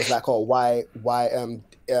with, and he was like, "Oh, why?"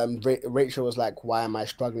 Rachel was like, "Why am I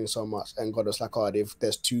struggling so much?" And God was like, "Oh,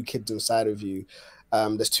 there's two kids inside of you.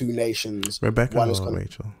 There's two nations." Rebecca or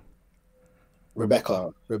Rachel?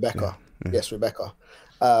 Rebecca. Yeah. Yes, Rebecca.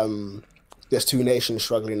 There's two nations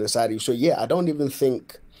struggling inside of you. So yeah, I don't even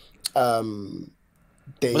think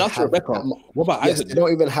they. But that's Rebecca. What about Isaac? They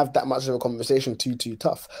don't even have that much of a conversation. Too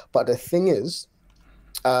tough. But the thing is,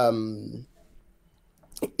 in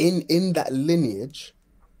that lineage,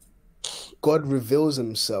 God reveals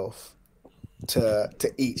himself to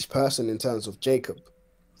each person. In terms of Jacob,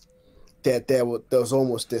 there was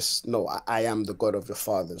almost this, no, I am the God of your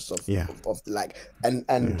fathers,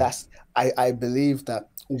 that's, I believe that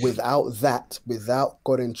without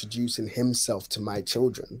God introducing himself to my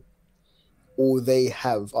children, all they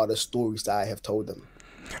have are the stories that I have told them.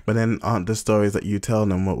 But then aren't the stories that you tell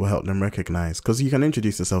them what will help them recognize? Because you can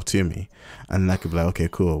introduce yourself to me, and I could be like, okay,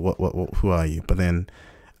 cool. What who are you? But then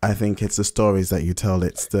I think it's the stories that you tell.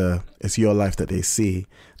 It's your life that they see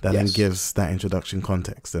that then gives that introduction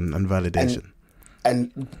context and validation.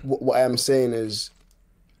 And what I am saying is,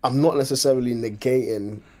 I'm not necessarily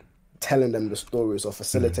negating telling them the stories or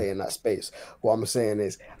facilitating that space. What I'm saying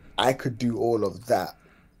is, I could do all of that,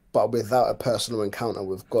 but without a personal encounter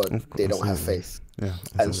with God, they don't have faith. Yeah,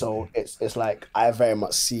 and so it's like I very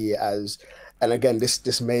much see it as, and again,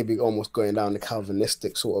 this may be almost going down the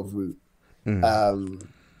Calvinistic sort of route,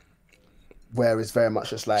 where it's very much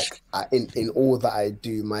just like in all that I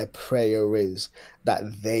do, my prayer is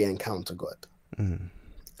that they encounter God, and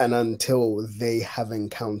until they have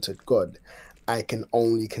encountered God, I can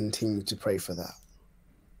only continue to pray for that.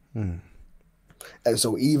 And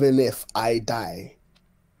so even if I die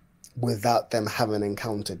without them having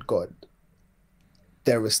encountered God,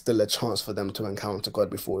 there is still a chance for them to encounter God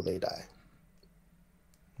before they die.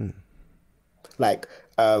 Like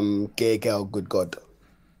gay girl, good God.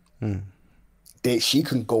 She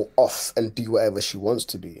can go off and do whatever she wants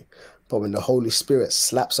to do, but when the Holy Spirit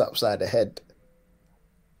slaps upside the head,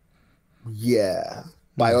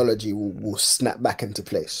 biology will snap back into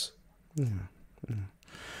place. And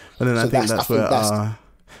then I think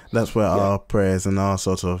that's where our prayers and our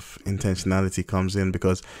sort of intentionality comes in,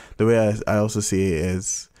 because the way I also see it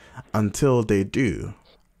is, until they do,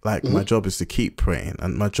 like my job is to keep praying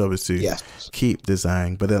and my job is to keep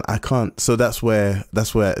desiring, but then I can't. So that's where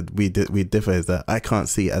we differ, is that I can't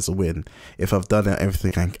see it as a win if I've done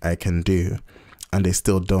everything I can do and they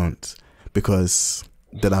still don't, because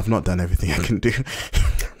then I've not done everything I can do.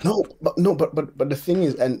 But the thing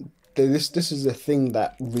is, and this is the thing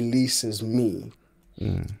that releases me,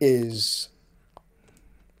 is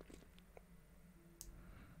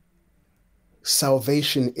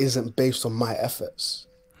salvation isn't based on my efforts.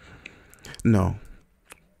 No,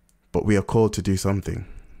 but we are called to do something.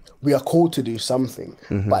 We are called to do something,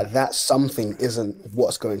 but that something isn't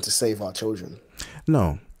what's going to save our children.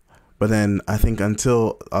 No, but then I think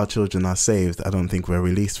until our children are saved, I don't think we're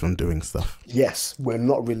released from doing stuff. Yes, we're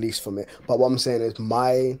not released from it. But what I'm saying is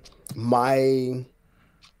my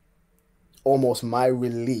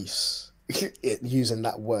release, using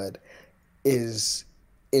that word, is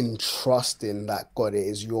in trusting that God, it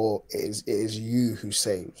is you who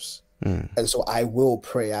saves. And so I will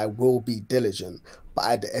pray, I will be diligent, but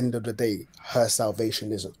at the end of the day, her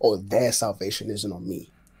salvation isn't, or their salvation isn't on me.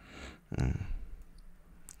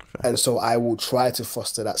 And so I will try to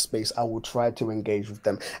foster that space. I will try to engage with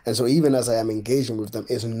them. And so even as I am engaging with them,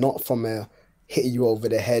 it's not from a hit you over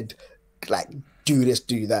the head, like do this,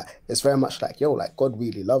 do that. It's very much like, yo, like God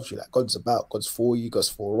really loves you. Like God's for you, God's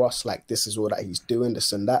for us. Like this is all that he's doing,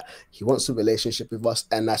 this and that. He wants a relationship with us.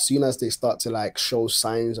 And as soon as they start to like show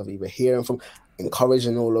signs of either hearing from,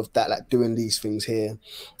 encouraging all of that, like doing these things here,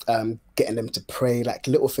 getting them to pray, like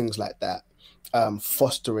little things like that,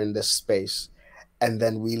 fostering this space, and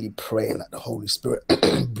then really praying that the Holy Spirit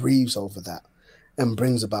breathes over that and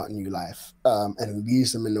brings about new life, and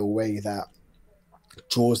leads them in a way that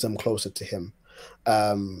draws them closer to him.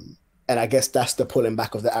 And I guess that's the pulling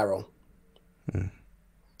back of the arrow.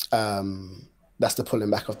 That's the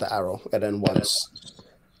pulling back of the arrow. And then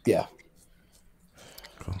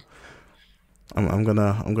Cool. I'm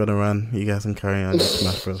gonna run. You guys can carry on. Just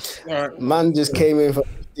Smash Bros. Man just came in for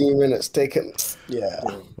 15 minutes, taking just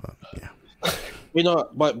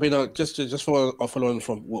follow on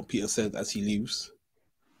from what Peter said as he leaves.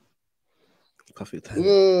 Perfect time.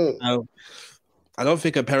 I don't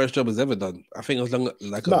think a parent's job is ever done. I think as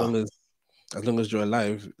long as you're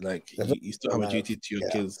alive, like you still have a duty to your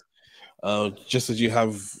kids, just as you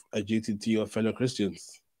have a duty to your fellow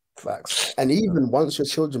Christians. Facts. And even once your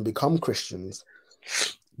children become Christians,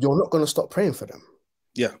 you're not going to stop praying for them.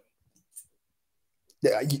 Yeah.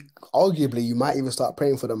 Arguably, you might even start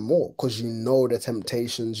praying for them more because you know the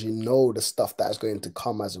temptations, you know the stuff that is going to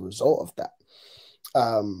come as a result of that.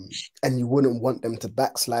 And you wouldn't want them to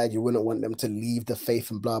backslide, you wouldn't want them to leave the faith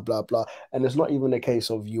and blah, blah, blah. And it's not even a case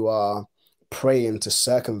of you are praying to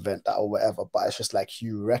circumvent that or whatever, but it's just like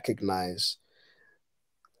you recognize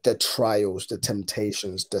the trials, the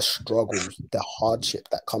temptations, the struggles, the hardship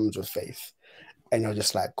that comes with faith. And you're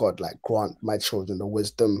just like, God, like grant my children the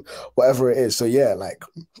wisdom, whatever it is. So yeah, like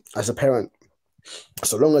as a parent,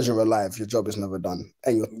 so long as you're alive, your job is never done.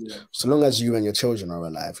 And so long as you and your children are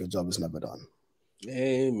alive, your job is never done.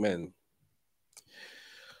 Amen.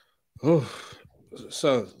 Oh,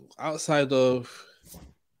 so outside of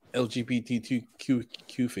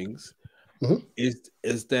LGBTQ things,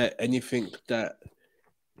 is there anything that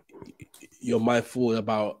you're mindful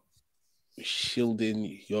about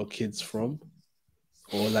shielding your kids from,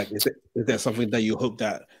 or like is there something that you hope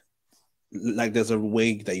that like there's a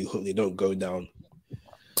way that you hope they don't go down?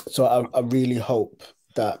 So I really hope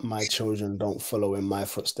that my children don't follow in my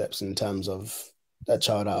footsteps in terms of a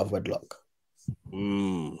child out of wedlock.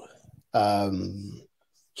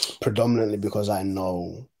 Predominantly because I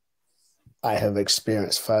know I have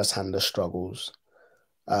experienced firsthand the struggles.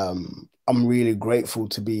 I'm really grateful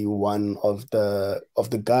to be one of the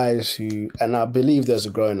guys who, and I believe there's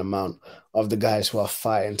a growing amount of the guys who are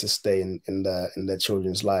fighting to stay in their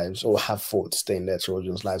children's lives, or have fought to stay in their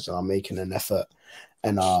children's lives, and are making an effort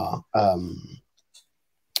and are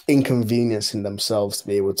inconveniencing themselves to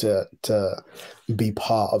be able to be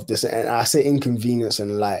part of this. And I say inconvenience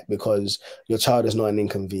in light because your child is not an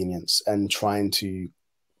inconvenience, and trying to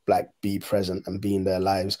like be present and be in their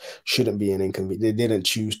lives shouldn't be an inconvenience. They didn't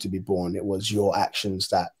choose to be born. It was your actions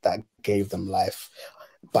that gave them life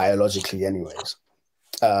biologically anyways.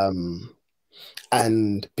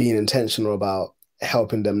 And being intentional about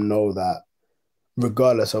helping them know that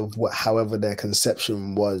regardless of however their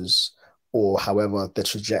conception was, or however the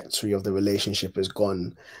trajectory of the relationship has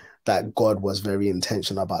gone, that God was very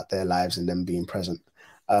intentional about their lives and them being present.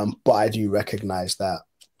 But I do recognize that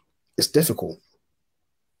it's difficult.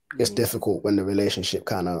 It's difficult when the relationship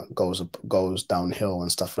kind of goes downhill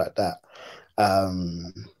and stuff like that.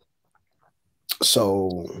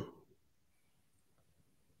 So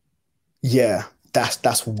yeah,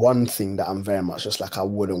 that's one thing that I'm very much just like, I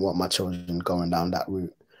wouldn't want my children going down that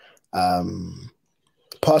route.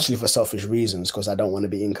 Partially for selfish reasons, because I don't want to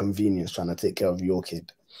be inconvenienced trying to take care of your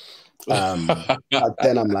kid. But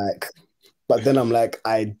then I'm like,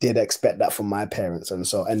 I did expect that from my parents, and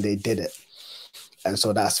they did it. And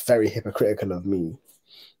so that's very hypocritical of me.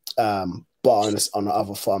 But on the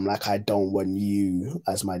other front, like, I don't want you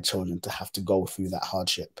as my children to have to go through that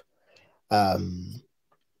hardship.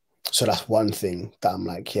 So that's one thing that I'm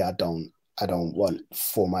like, yeah, I don't want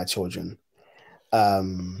for my children.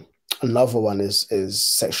 Another one is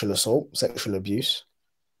sexual assault, sexual abuse.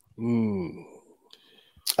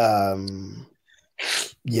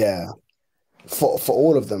 Yeah, for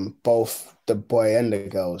all of them, both the boy and the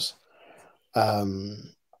girls. I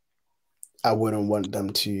wouldn't want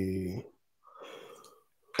them to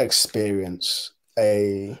experience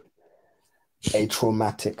a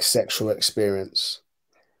traumatic sexual experience,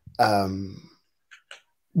 because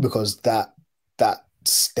that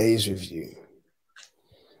stays with you.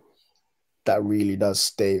 That really does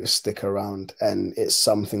stick around, and it's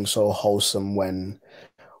something so wholesome when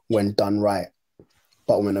done right,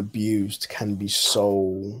 but when abused can be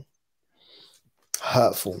so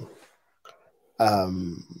hurtful.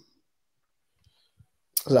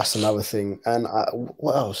 That's another thing. And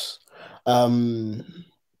what else? I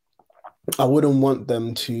wouldn't want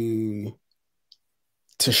them to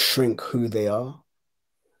shrink who they are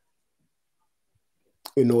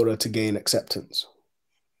in order to gain acceptance.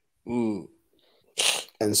 And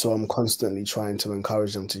so I'm constantly trying to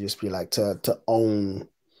encourage them to just be like, to own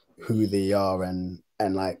who they are, and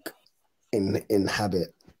like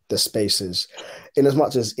inhabit the spaces, in as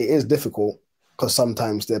much as it is difficult, because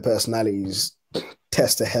sometimes their personalities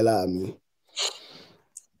test the hell out of me.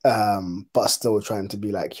 But still trying to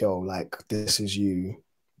be like, yo, like, this is you,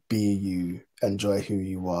 be you, enjoy who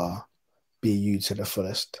you are, be you to the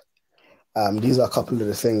fullest. These are a couple of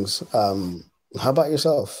the things. How about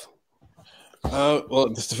yourself?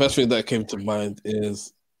 Well, the first thing that came to mind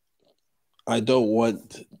is I don't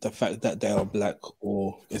want the fact that they are black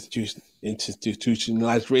or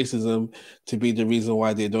institutionalized racism to be the reason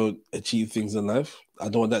why they don't achieve things in life. I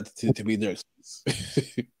don't want that to be their excuse.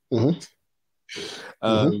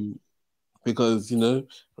 Because, you know,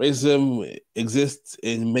 racism exists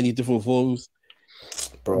in many different forms.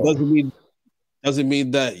 Bro. Doesn't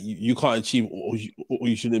mean that you can't achieve, or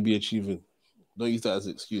you shouldn't be achieving. Don't use that as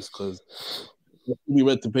an excuse, because there'll still be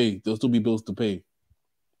rent to pay. There'll still be bills to pay.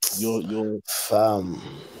 You're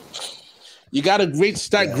you got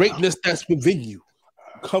greatness that's within you.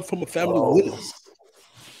 You come from a family of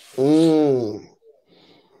winners.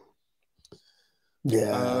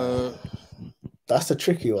 Yeah. That's a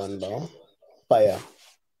tricky one though. But yeah.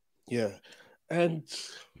 Yeah. And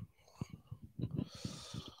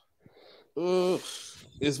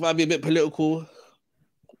this might be a bit political,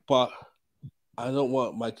 but I don't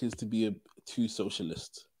want my kids to be too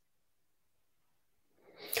socialist.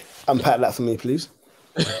 Unpack that for me, please.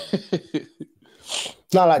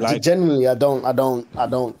 No, like genuinely, I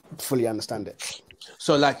don't fully understand it.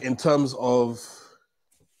 So, like, in terms of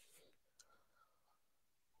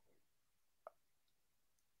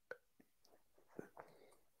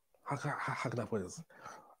how can I put this?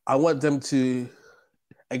 I want them to,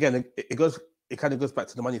 again, it kind of goes back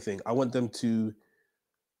to the money thing. I want them to,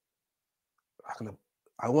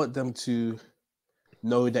 I want them to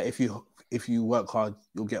know that if you work hard,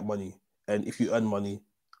 you'll get money, and if you earn money,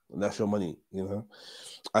 that's your money. You know,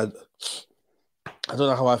 I don't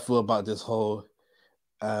know how I feel about this whole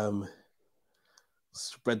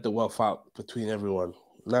spread the wealth out between everyone.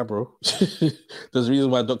 Nah, bro. There's a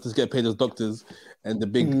reason why doctors get paid as doctors, and the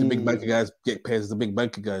big banker guys get paid as the big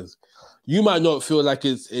banker guys. You might not feel like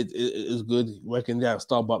it's good working there at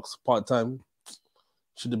Starbucks part time.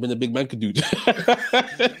 Should have been a big banker dude.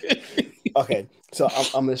 Okay, so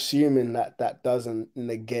I'm assuming that doesn't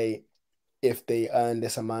negate if they earn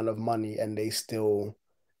this amount of money and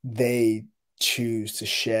they choose to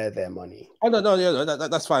share their money. Oh no, yeah,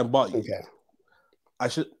 that's fine. But Okay. I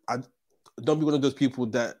don't be one of those people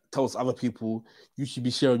that tells other people you should be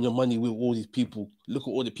sharing your money with all these people. Look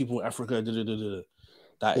at all the people in Africa.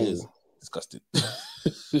 That is disgusting.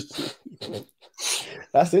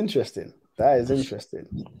 That's interesting. That is interesting.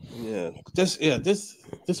 Yeah,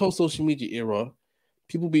 this whole social media era,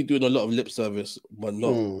 people be doing a lot of lip service, but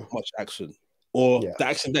not much action. Or the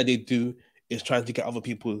action that they do is trying to get other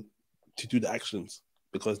people to do the actions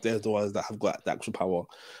because they're the ones that have got the actual power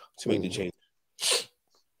to make the change.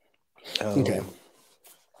 Okay.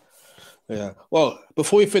 Yeah. Well,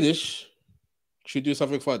 before we finish, should we do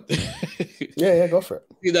something fun? Yeah, go for it.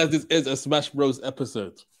 See that this is a Smash Bros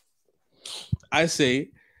episode. I say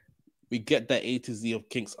we get that A to Z of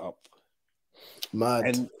kinks up.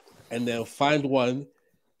 Mad. And then find one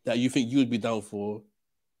that you think you would be down for,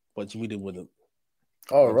 but you really wouldn't.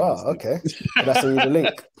 Oh, right. Okay. Can I send you the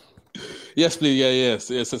link? Yes, please.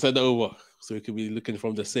 Yes. Send it over so we can be looking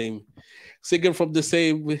from the same, singing from the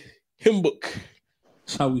same hymn book,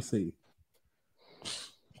 shall we say?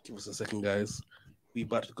 Give us a second, guys. We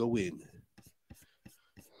about to go in.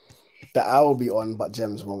 The I will be on, but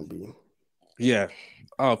Gems won't be. Yeah.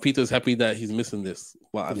 Oh, Peter's happy that he's missing this.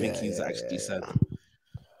 Well, I think he's actually sad.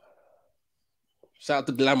 Shout out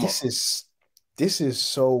to Glamour. This is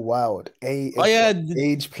so wild.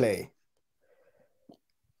 Age play.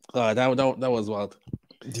 Oh, that was wild.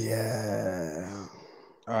 Yeah.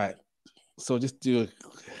 All right. So just do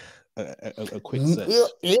a quick search.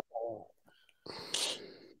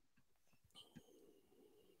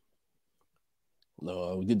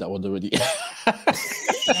 No, we did that one already.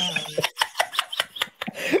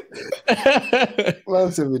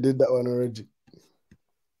 Man said we did that one already.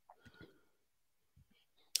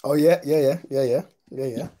 Oh yeah.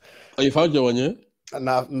 Oh, you found your one, yeah?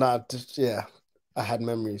 Nah, yeah. I had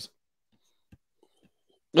memories.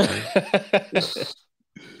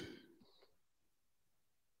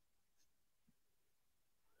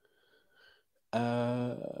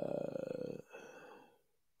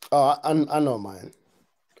 Oh, I know mine.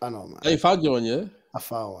 Oh, you found your one, yeah? I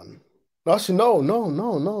found one. No, actually,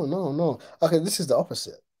 no. Okay, this is the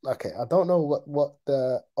opposite. Okay, I don't know what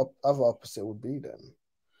the other opposite would be then.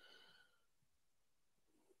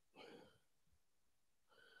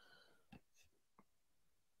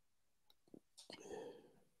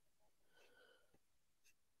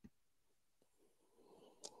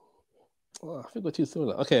 Oh, I think we're too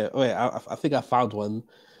similar. Okay, wait. I think I found one.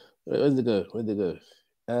 Where'd it go?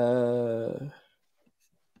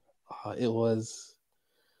 It was.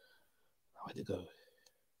 Where'd it go?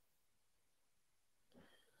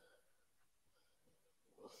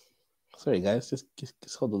 Sorry, guys.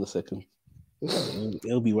 Just hold on a second.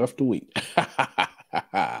 It'll be worth the wait.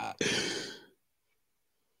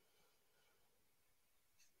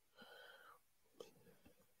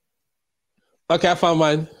 Okay, I found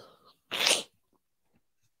mine.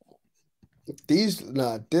 This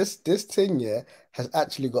thing has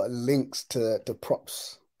actually got links to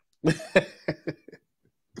props.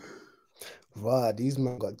 Wow, these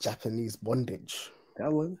men got Japanese bondage.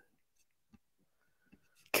 That one.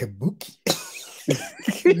 Kabuki.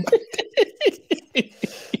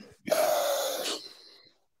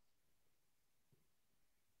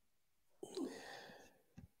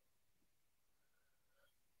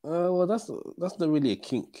 Well, that's not really a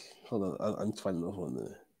kink. Hold on, I'm finding another one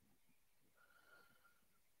there.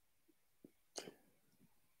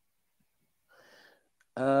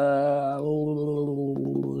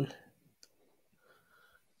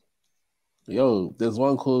 Yo, there's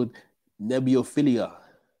one called nebiophilia,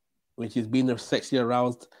 which is being sexually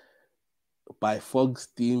aroused by fog,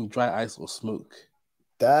 steam, dry ice, or smoke.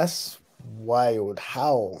 That's wild.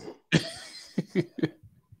 How?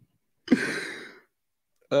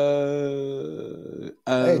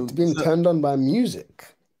 It's being turned on by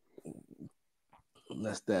music.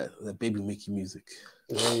 That's the baby making music.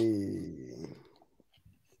 Hey.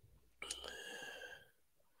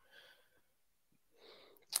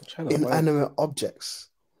 Inanimate objects.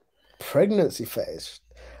 Pregnancy fetish.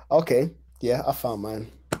 Okay. Yeah, I found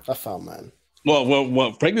mine.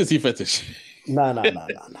 What? Pregnancy fetish? Nah.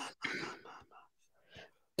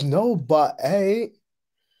 No, but hey.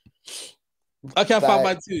 Okay, I found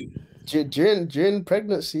mine too. During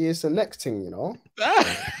pregnancy is the next thing, you know.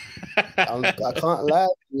 I can't lie.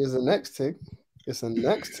 It's the next thing. It's the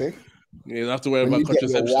next thing. You don't have to worry When about you get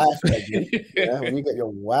your contraception. wife pregnant, yeah. When you get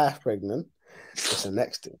your wife pregnant, it's the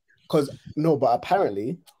next thing. But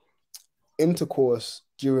apparently, intercourse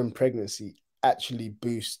during pregnancy actually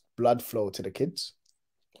boosts blood flow to the kids,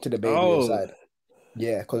 to the baby inside.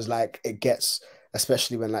 Yeah, because like it gets,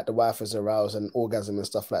 especially when like the wife is aroused and orgasm and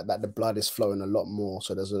stuff like that, the blood is flowing a lot more.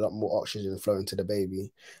 So there's a lot more oxygen flowing to the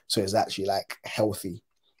baby. So it's actually like healthy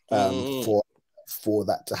for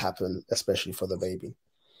that to happen, especially for the baby.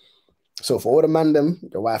 So for all the man them,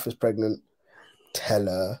 your wife is pregnant, tell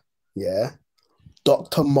her, yeah.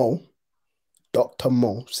 Dr. Mo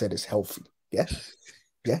said it's healthy. Yeah.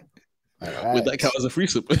 Yeah. All right. Would that count as a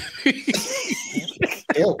threesome?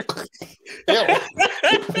 Ew.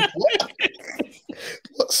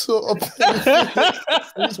 What sort of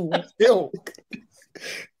ew?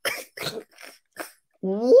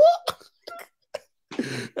 What?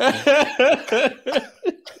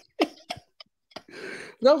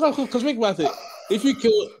 No, because think about it. If you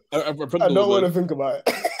kill a pregnant I don't woman, want to think about it.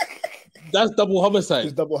 that's double homicide.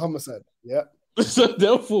 It's double homicide. Yeah. So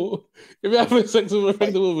therefore, if you're having sex with a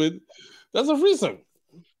pregnant woman, that's a threesome.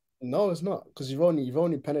 No, it's not, because you've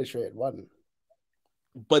only penetrated one.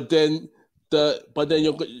 But then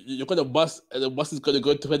you're gonna bust, and the bus is gonna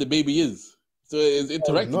go to where the baby is. So it's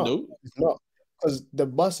interacting, no? It's not, because the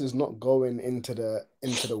bus is not going into the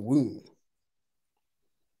womb.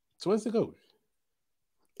 So where's it go?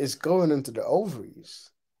 It's going into the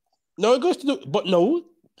ovaries. No, it goes to the. But no.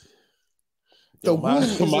 The womb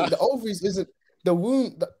isn't. The ovaries isn't. The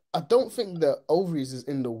womb. I don't think the ovaries is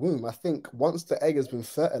in the womb. I think once the egg has been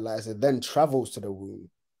fertilized, it then travels to the womb.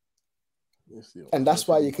 And that's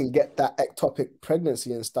why you can get that ectopic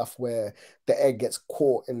pregnancy and stuff where the egg gets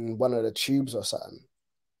caught in one of the tubes or something.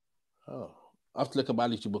 Oh, I have to look at my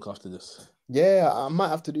biology book after this. Yeah, I might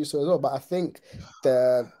have to do so as well. But I think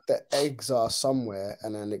the eggs are somewhere,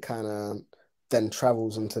 and then it kind of then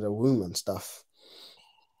travels into the womb and stuff.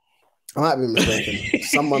 I might be mistaken.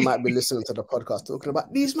 Someone might be listening to the podcast talking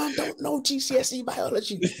about these men don't know GCSE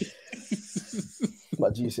biology.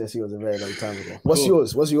 But GCSE was a very long time ago. What's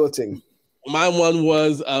yours? What's your thing? My one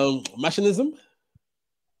was masochism.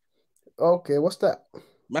 Okay, what's that?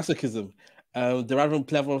 Masochism. Deriving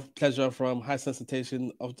pleasure from high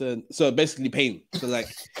sensitization of the, so basically pain. So like,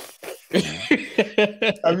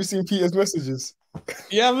 have you seen Peter's messages?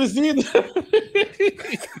 Yeah, I haven't seen.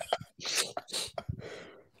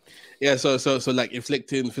 Yeah, so like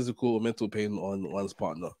inflicting physical or mental pain on one's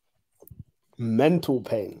partner. Mental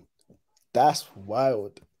pain, that's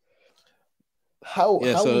wild. How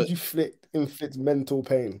would you inflict mental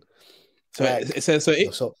pain? So like, it says so.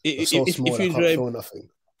 If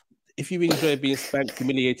you enjoy being spanked,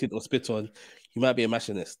 humiliated, or spit on, you might be a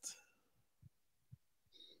machinist.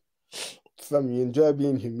 Fam, you enjoy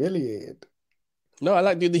being humiliated? No, I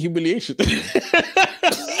like doing the humiliation.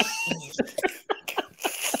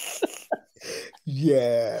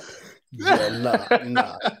 Yeah, nah.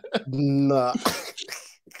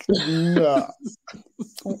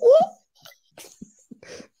 What?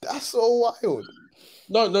 That's so wild.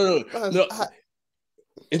 No.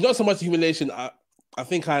 It's not so much humiliation. I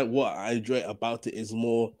think what I enjoy about it is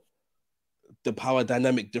more the power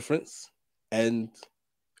dynamic difference and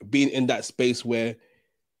being in that space where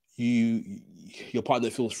your partner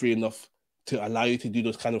feels free enough to allow you to do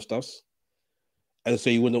those kind of stuffs. And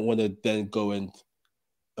so you wouldn't want to then go and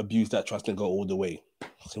abuse that trust and go all the way.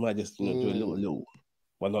 So you might just do a little.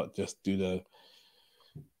 Why not just do the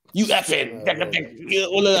you effing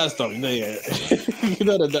all of that stuff? You know, yeah. You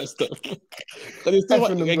know that stuff. But it's still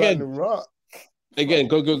again,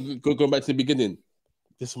 go back to the beginning.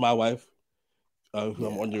 This is my wife, who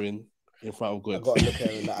I'm honoring in front of God. I got to look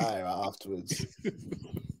her in the eye right afterwards.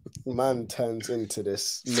 Man turns into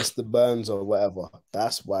this Mr. Burns or whatever.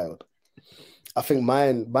 That's wild. I think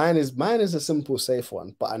mine is a simple, safe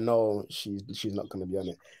one, but I know she's not going to be on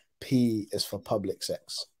it. P is for public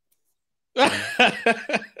sex. I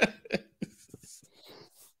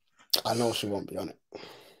know she won't be on it.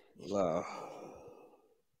 Wow.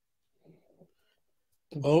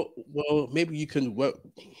 Well, maybe you can work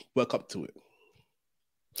up to it.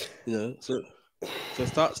 You know, so So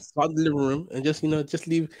start in the living room and just just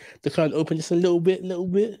leave the curtain open just a little bit, and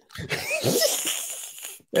then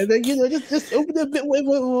just open it a bit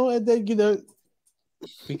more, and then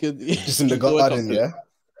we could Just in the you can work up garden, to it. yeah.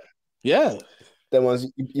 Yeah. Then once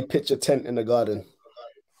you pitch a tent in the garden.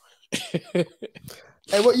 Hey,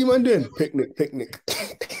 what you man doing? Picnic.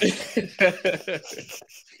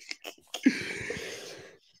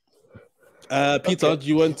 Peter, Okay. do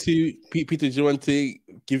you want to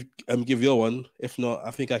give your one? If not,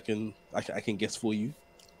 I think I can guess for you.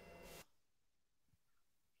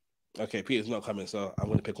 Okay, Peter's not coming, so I'm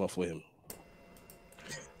gonna pick one for him.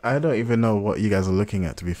 I don't even know what you guys are looking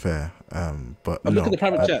at, to be fair. But Look in the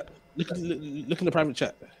private chat. Look in the private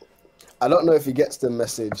chat. I don't know if he gets the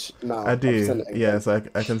message now. I do. Yes, I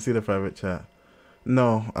can see the private chat.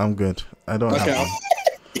 No, I'm good. I don't have one.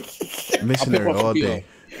 Missionary all day.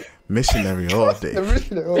 Missionary all day.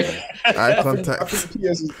 Eye contact. I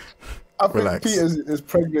think Peter's is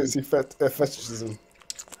pregnancy fetishism.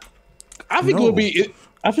 I think it'll be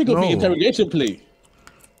interrogation play.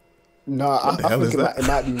 No, I think it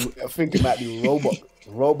might be. I think it might be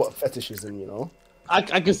robot fetishism.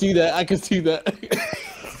 I can see that.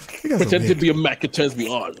 Pretend to be a Mac and turns me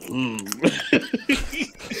on.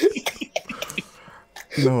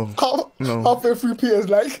 No. Halfway through, Peter's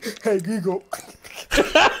like, "Hey Google."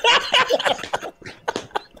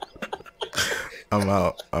 I'm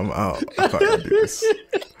out. I can't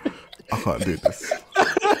do this.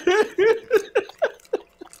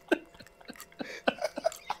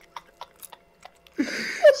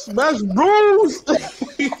 Smash Bros.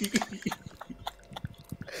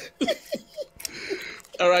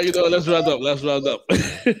 All right, let's round up.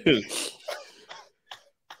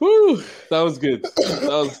 Woo, that was good. That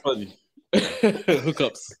was funny.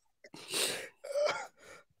 Hookups.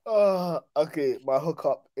 Okay, my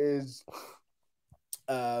hookup is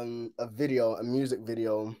a music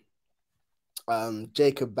video.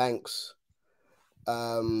 Jacob Banks,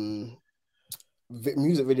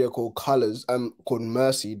 music video called Colors, called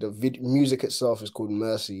Mercy. The music itself is called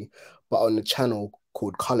Mercy, but on the channel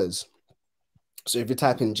called Colors. So if you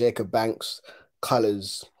type in Jacob Banks,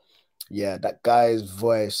 Colors, yeah, that guy's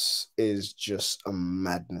voice is just a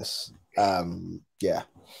madness. Yeah.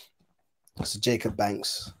 So Jacob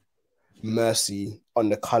Banks, Mercy on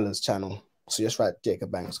the Colors channel. So just write Jacob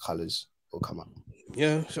Banks Colors, will come up.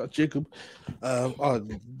 Yeah, shout out Jacob.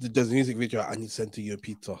 There's a music video I need to send to you,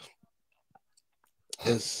 Peter.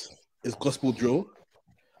 It's gospel drill,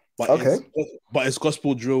 but it's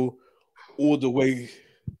gospel drill all the way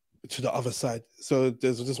to the other side. So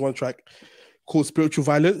there's just one track called Spiritual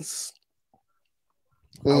Violence.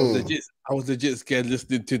 I was legit scared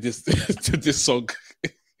listening to this to this song.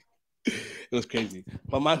 It was crazy.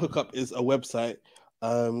 But my hookup is a website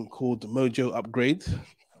called Mojo Upgrade.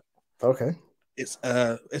 Okay. It's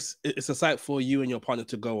a site for you and your partner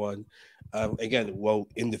to go on. Again, well,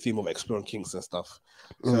 in the theme of exploring kinks and stuff.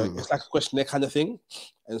 So it's like a questionnaire kind of thing.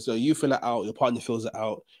 And so you fill it out, your partner fills it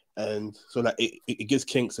out, and so like it gives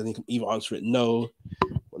kinks, and you can either answer it no.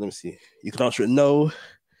 Well, let me see. You can answer it no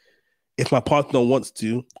if my partner wants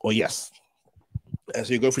to, or yes. And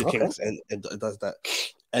so you go through the kinks and it does that.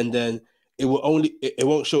 And then it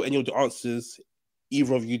won't show any of the answers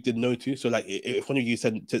either of you did no to. So like if one of you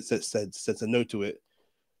said a no to it,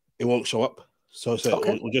 it won't show up. So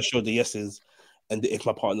it will just show the yeses, and if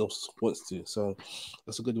my partner wants to. So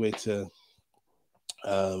that's a good way to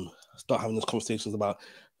start having those conversations about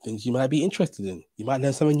things you might be interested in. You might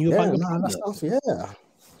learn something new about your partner.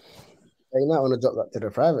 You might want to drop that to the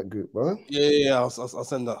private group, bro. Yeah. I'll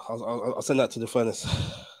send that. I'll send that to the furnace.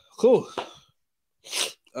 Cool.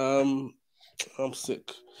 I'm sick.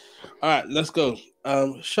 All right, let's go.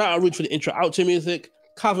 Shout out Rude for the intro outro music.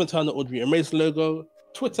 Calvin Turner, Audrey and Race logo.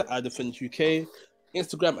 Twitter at Defenders UK.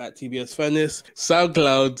 Instagram at TBS Furnace.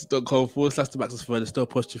 SoundCloud.com/The Black Furnace. Still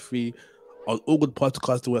apostrophe on all good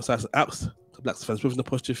podcasts, websites and apps. The Black Furnace with an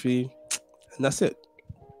apostrophe. And that's it.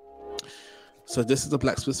 So this is the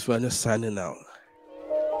Blacksmith Furnace signing out.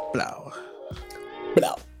 Blow.